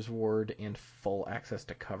Defender's Ward and full access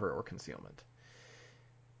to cover or concealment.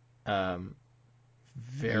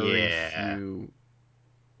 Very yeah. few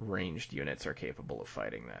ranged units are capable of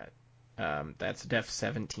fighting that. That's def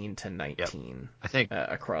 17 to Yep. 19 I think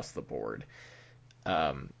across the board.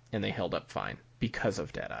 And they held up fine because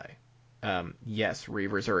of Deadeye. Yes,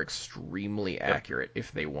 Reavers are extremely yep. accurate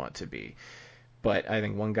if they want to be, but I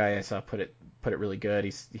think one guy I saw put it really good.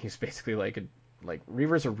 He's basically like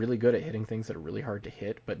Reavers are really good at hitting things that are really hard to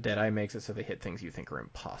hit, but Deadeye makes it so they hit things you think are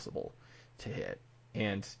impossible to hit,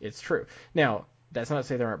 and it's true. Now that's not to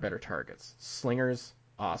say there aren't better targets. Slingers,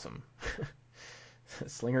 awesome.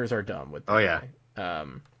 Slingers are dumb with Oh yeah. Deadeye.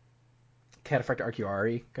 Cataphract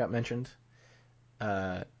Arcuari got mentioned.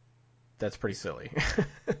 That's pretty silly.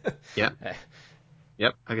 Yeah.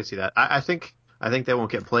 Yep. I can see that. I think they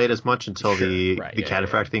won't get played as much until Sure, the right,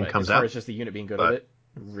 cataphract thing But as comes far out. as just the unit being good at But it,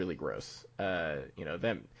 really gross. Them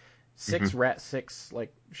mhm. rat six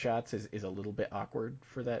like shots is a little bit awkward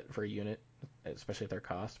for a unit, especially at their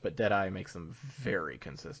cost. But Deadeye makes them very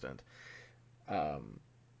consistent. Um,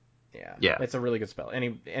 yeah, Yeah. it's a really good spell.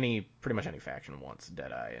 Pretty much any faction wants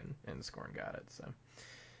Deadeye, and Scorn got it.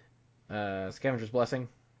 So Scavenger's Blessing.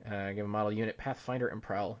 Give a model unit Pathfinder and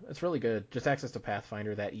Prowl. It's really good. Just access to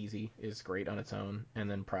Pathfinder that easy is great on its own, and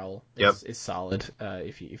then Prowl Yep. is solid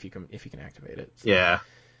if you can activate it. So. Yeah.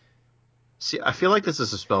 See, I feel like this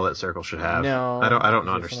is a spell that Circle should have. No, I don't because you have so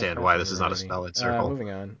much understand why this Pathfinder is not a already. spell at Circle. Moving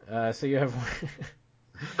on. So you have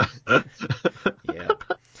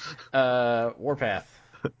yeah. Warpath.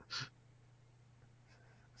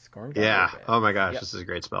 Scorn got Yeah. Warpath. Oh my gosh, Yep. this is a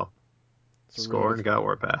great spell. It's a really good Scorn got spell.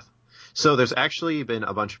 Warpath. So there's actually been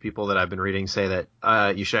a bunch of people that I've been reading say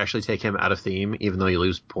that you should actually take him out of theme, even though you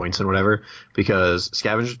lose points and whatever, because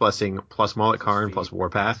Scavenger's Blessing plus Mullet Karn plus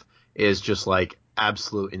Warpath is just like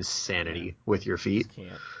absolute insanity with your feet. Just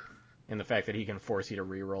can't. And the fact that he can force you to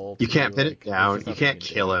reroll You too, can't pin it like there's down. just You nothing you can't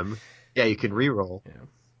can kill do. him. Yeah, you can reroll. Yeah.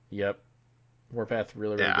 Yep. Warpath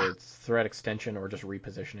really Yeah. good. It's threat extension or just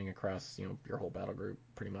repositioning across your whole battle group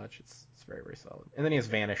pretty much. It's very, very solid. And then he has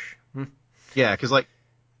Vanish. Yeah, because like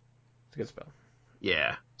It's a good spell.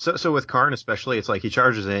 yeah. So with Karn especially, it's like he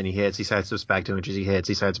charges in, he hits, he sidesteps back 2 inches, he hits,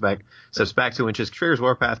 he steps back 2 inches, triggers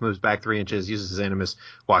Warpath, moves back 3 inches, uses his Animus,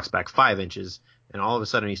 walks back 5 inches, and all of a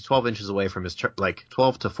sudden he's 12 inches away from his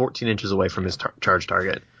 12 to 14 inches away from his charge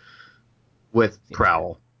target with Seems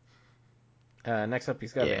Prowl. Good. Next up,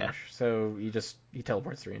 he's got Yeah. Vanish. So he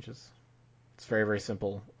teleports 3 inches. It's very, very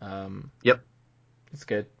simple. Yep. It's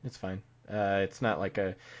good. It's fine. It's not like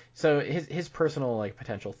a so his personal like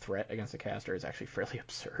potential threat against a caster is actually fairly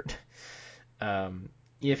absurd.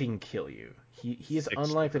 If he can kill you, he is 6,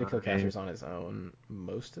 unlikely to kill 9. casters on his own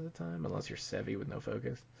most of the time, unless you're Sevi with no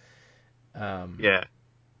focus. Yeah.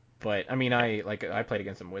 But I mean, I played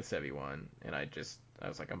against him with Sevi one, and I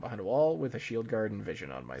was like, I'm behind a wall with a shield guard and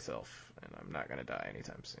vision on myself, and I'm not gonna die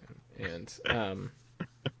anytime soon. And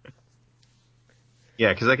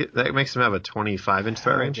Yeah, because that makes him have a 25-inch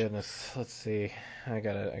threat oh range. goodness, let's see. I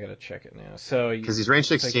gotta check it now. So Because he's range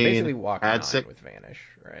so you can 16, basically walk add 9 6. with Vanish,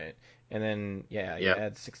 right? And then you Yep.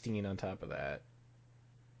 add 16 on top of that.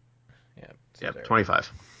 Yeah. So Yep. there.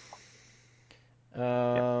 25.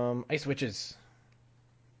 Yep. Ice Witches.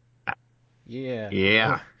 Yeah.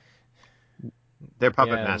 Yeah. They're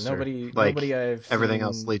puppet Yeah. master. Nobody Like I've everything seen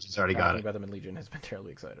else, Legion's already got talking it. about them in Legion has been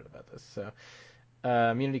terribly excited about this. So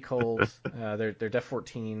Immunity Cold. They're Def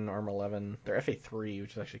 14, Armor 11. They're FA 3,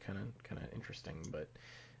 which is actually kind of interesting, but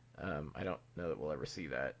I don't know that we'll ever see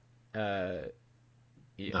that. Uh,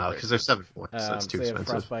 yeah, No, because they're 7 points. That's too so they have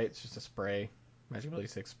expensive. Frostbite. It's just a spray. Magic Ability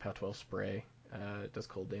 6, Power 12 spray. It does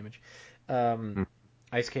cold damage. Um, Hmm.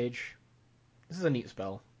 Ice Cage. This is a neat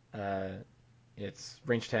spell. It's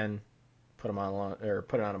range 10. Put it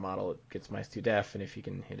on a model. It gets -2 def, and if you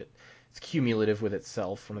can hit it, it's cumulative with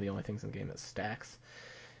itself. One of the only things in the game that stacks.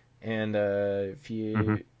 And if Hmm.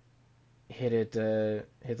 you hit the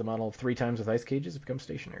model 3 times with ice cages, it becomes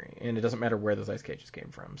stationary, and it doesn't matter where those ice cages came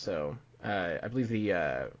from. So I believe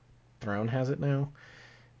the throne has it now.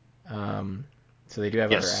 Um, so they do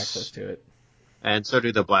have other access Yes, to it. and so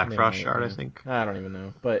do the Black They Frost might, Shard, I yeah. think. I don't even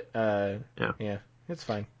know, but Yeah. yeah, it's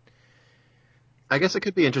fine. I guess it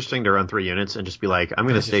could be interesting to run 3 units and just be like, I'm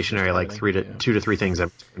going to Just stationary like everything, three to yeah. 2 to 3 things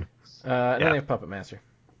every turn. And then Yeah, they have Puppet Master.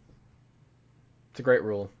 It's a great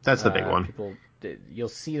rule. that's the big one. You'll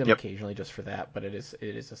see them Yep. occasionally just for that, but it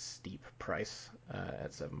is a steep price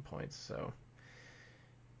at 7 points, so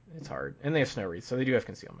it's hard. And they have Snow Wreath, so they do have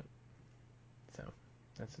concealment. So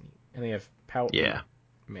that's neat. And they have POW 8 Yeah.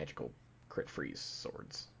 magical crit freeze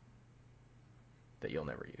swords that you'll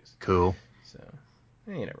never use. Cool. So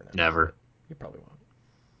you never know. Never. But you probably won't.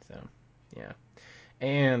 So yeah.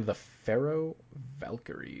 And the Pharaoh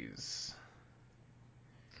Valkyries.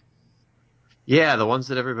 Yeah, the ones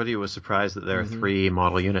that everybody was surprised that they're a Mm-hmm. 3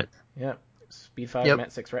 model unit. Yep. Speed 5, Yep.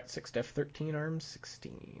 Mat 6, Ret 6, Def 13, Arms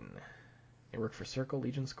 16. They work for Circle,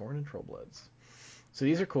 Legion, Scorn, and Trollbloods. So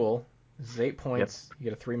these are cool. This is 8 Yep. points. You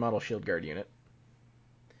get a 3 model Shield Guard unit.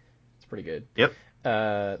 It's pretty good. Yep.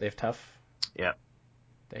 They have Tough. Yep.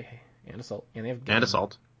 And Assault. And they have And Gang.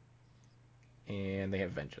 Assault. And they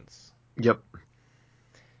have Vengeance. Yep.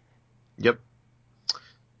 Yep.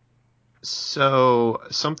 So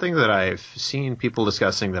something that I've seen people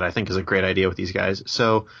discussing that I think is a great idea with these guys.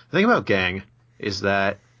 So the thing about Gang is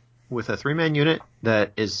that with a 3-man unit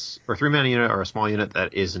that is, or 3-man unit or a small unit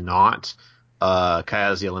that is not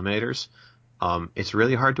Kaz the Eliminators, it's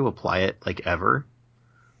really hard to apply it like ever.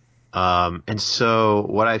 And so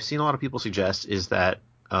what I've seen a lot of people suggest is that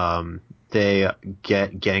they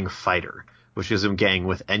get Gang Fighter, which gives them Gang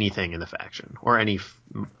with anything in the faction or any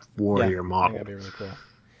Yeah, warrior I think model. that'd be really cool.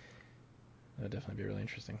 That would definitely be really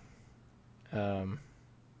interesting. Um,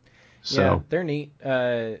 yeah, So they're neat.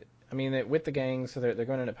 I mean, with the gang, so they're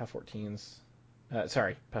going in at POW 14s.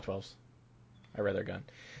 Sorry, POW 12s. I read their gun.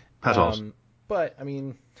 Petals. But, I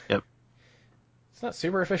mean, Yep. it's not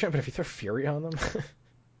super efficient, but if you throw Fury on them,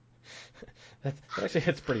 that actually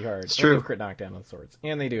hits pretty hard. It's And they have true. crit knockdown on swords.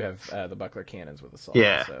 And they do have the buckler cannons with assault.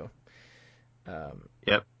 Yeah. So, um,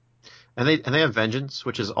 Yep. And they have Vengeance,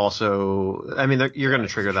 which is also, I mean, you're going to it's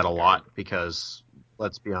just trigger that a Shield Guard. lot because,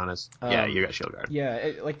 let's be honest, yeah, Um, you got Shield Guard.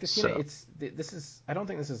 yeah, like this unit, So this is. I don't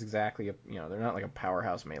think this is exactly they're not like a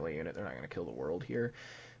powerhouse melee unit. They're not going to kill the world here,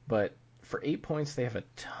 but for 8 points, they have a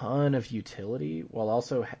ton of utility while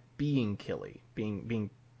also being killy, being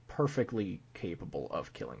perfectly capable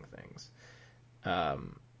of killing things.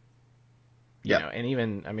 Um, yep. and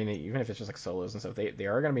even I mean, even if it's just like solos and stuff, they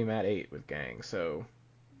are going to be Mat 8 with gang, so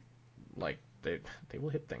like they will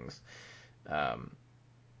hit things. Um,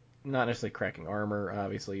 Not necessarily cracking armor,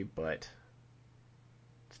 obviously, but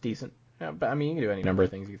it's decent. Yeah, but I mean, you can do any number of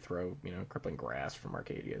things. You throw, crippling grass from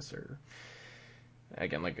Arcadius, or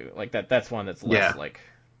again, like that. That's one that's less Yeah, like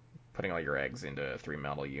putting all your eggs into a 3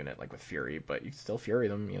 model unit, like with Fury, but you can still Fury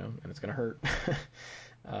them, and it's gonna hurt.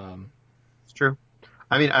 um, it's true.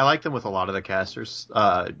 I mean, I like them with a lot of the casters.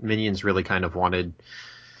 Minions really kind of wanted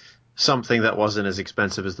something that wasn't as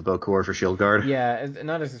expensive as the Bokor for Shield Guard. yeah,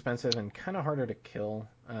 not as expensive and kind of harder to kill.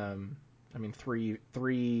 I mean, Small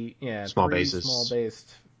three small bases.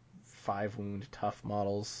 based 5 wound tough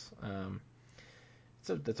models.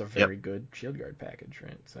 That's a Yep. very good shield guard package,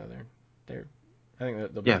 right? So they're I think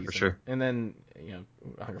that they'll be Yeah, for decent. sure. And then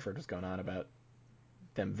Hungerford was going on about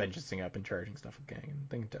them vengeancing up and charging stuff with gang, and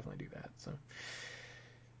they can definitely do that. So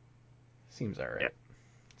seems all Yeah. right.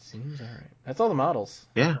 Seems all right. That's all the models.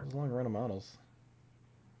 Yeah. That was a long run of models.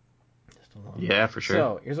 Just a long one. Yeah, for sure.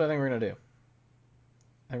 So here's what I think we're gonna do.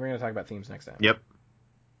 I think we're gonna talk about themes next time. Yep.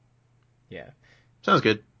 Yeah. Sounds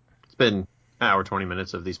good. It's been an hour, 20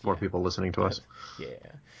 minutes of these poor Yeah. people listening to us.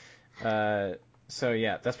 Yeah. So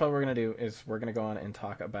yeah, that's what we're gonna do. Is we're gonna go on and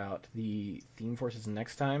talk about the theme forces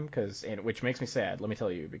next time, which makes me sad. Let me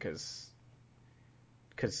tell you, because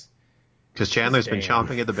Because Chandler's been damn,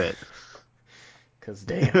 chomping at the bit. because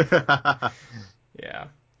damn, yeah.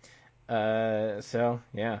 So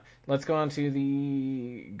yeah, let's go on to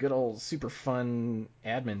the good old super fun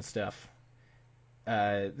admin stuff.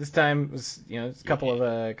 This time was it's a couple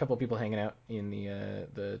of people hanging out in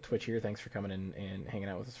the Twitch here. Thanks for coming in and hanging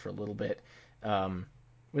out with us for a little bit.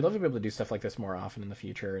 we'd love to be able to do stuff like this more often in the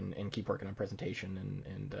future and keep working on presentation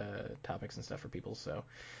and topics and stuff for people. So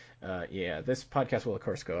yeah, this podcast will of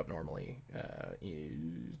course go up normally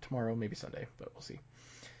tomorrow, maybe Sunday, but we'll see.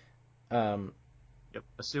 Yep.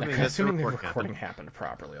 Assuming the the recording happened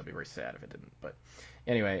properly, I'll be very sad if it didn't. But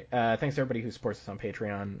anyway, thanks to everybody who supports us on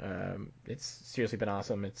Patreon. It's seriously been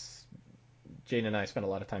awesome. Jane and I spend a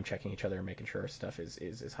lot of time checking each other and making sure our stuff is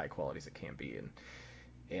as high quality as it can be,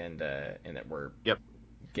 and that we're Yep.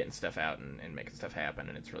 getting stuff out and making stuff happen.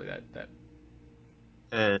 And it's really that.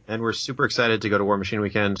 And we're super excited to go to War Machine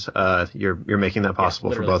Weekend. You're making that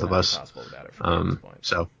possible for both of us. Possible without it from this point.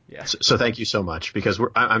 So thank you so much, because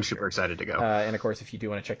I'm super excited to go. And of course, if you do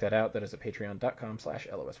want to check that out, that is at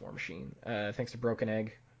patreon.com/LOS War Machine. Thanks to Broken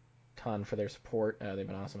Egg, ton for their support. They've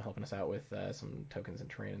been awesome helping us out with some tokens and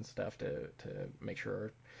terrain and stuff to make sure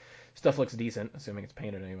our stuff looks decent, assuming it's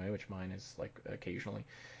painted anyway, which mine is like occasionally.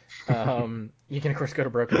 You can of course go to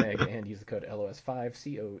Broken Egg and use the code LOS5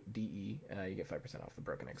 CODE. You get 5% off the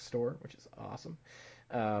Broken Egg store, which is awesome.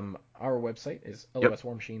 Our website is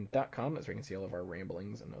loswarmachine.com. That's where you can see all of our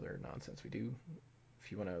ramblings and other nonsense we do.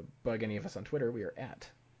 If you want to bug any of us on Twitter, we are at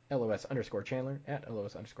LOS_Chandler, at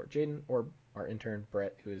LOS_Jaden, or our intern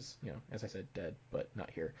Brett, who is, as I said, dead but not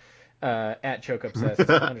here, at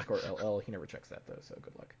chokeobsessed_LL. He never checks that though, so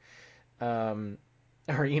good luck.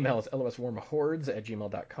 Our email is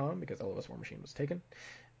loswarmahordes@gmail.com because LOS War Machine was taken.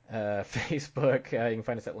 Facebook, you can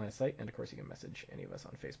find us at Last Site, and of course you can message any of us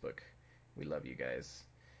on Facebook. We love you guys.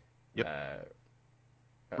 Yep.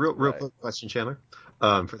 Real quick question, Chandler.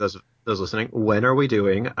 For those listening, when are we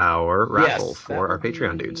doing our raffle for our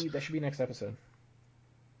Patreon dudes? That should be next episode.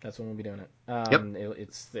 That's when we'll be doing it. Yep.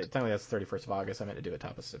 It's technically that's the 31st of August. I meant to do it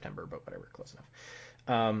top of September, but whatever, close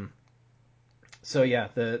enough. So yeah,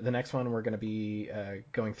 the next one we're going to be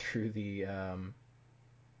going through the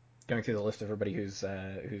list of everybody who's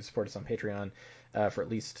supported us on Patreon for at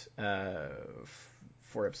least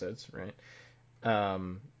 4 episodes, right?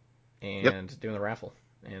 And doing the raffle,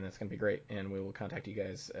 and that's going to be great. And we will contact you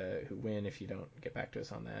guys who win if you don't get back to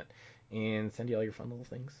us on that, and send you all your fun little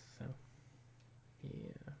things. So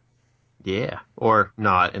yeah. Yeah, or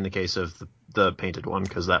not in the case of the painted one,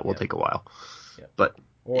 because that will take a while. Yeah. But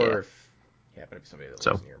but if somebody that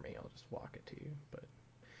lives near me, I'll just walk it to you. But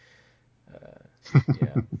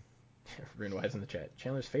yeah. Runewise in the chat.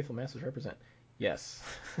 Chandler's faithful masters represent. Yes.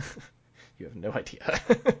 You have no idea.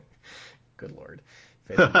 Good lord.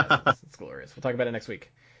 Faithful masters. It's glorious. We'll talk about it next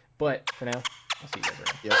week. But for now, I'll see you guys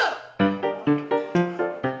around. Yep.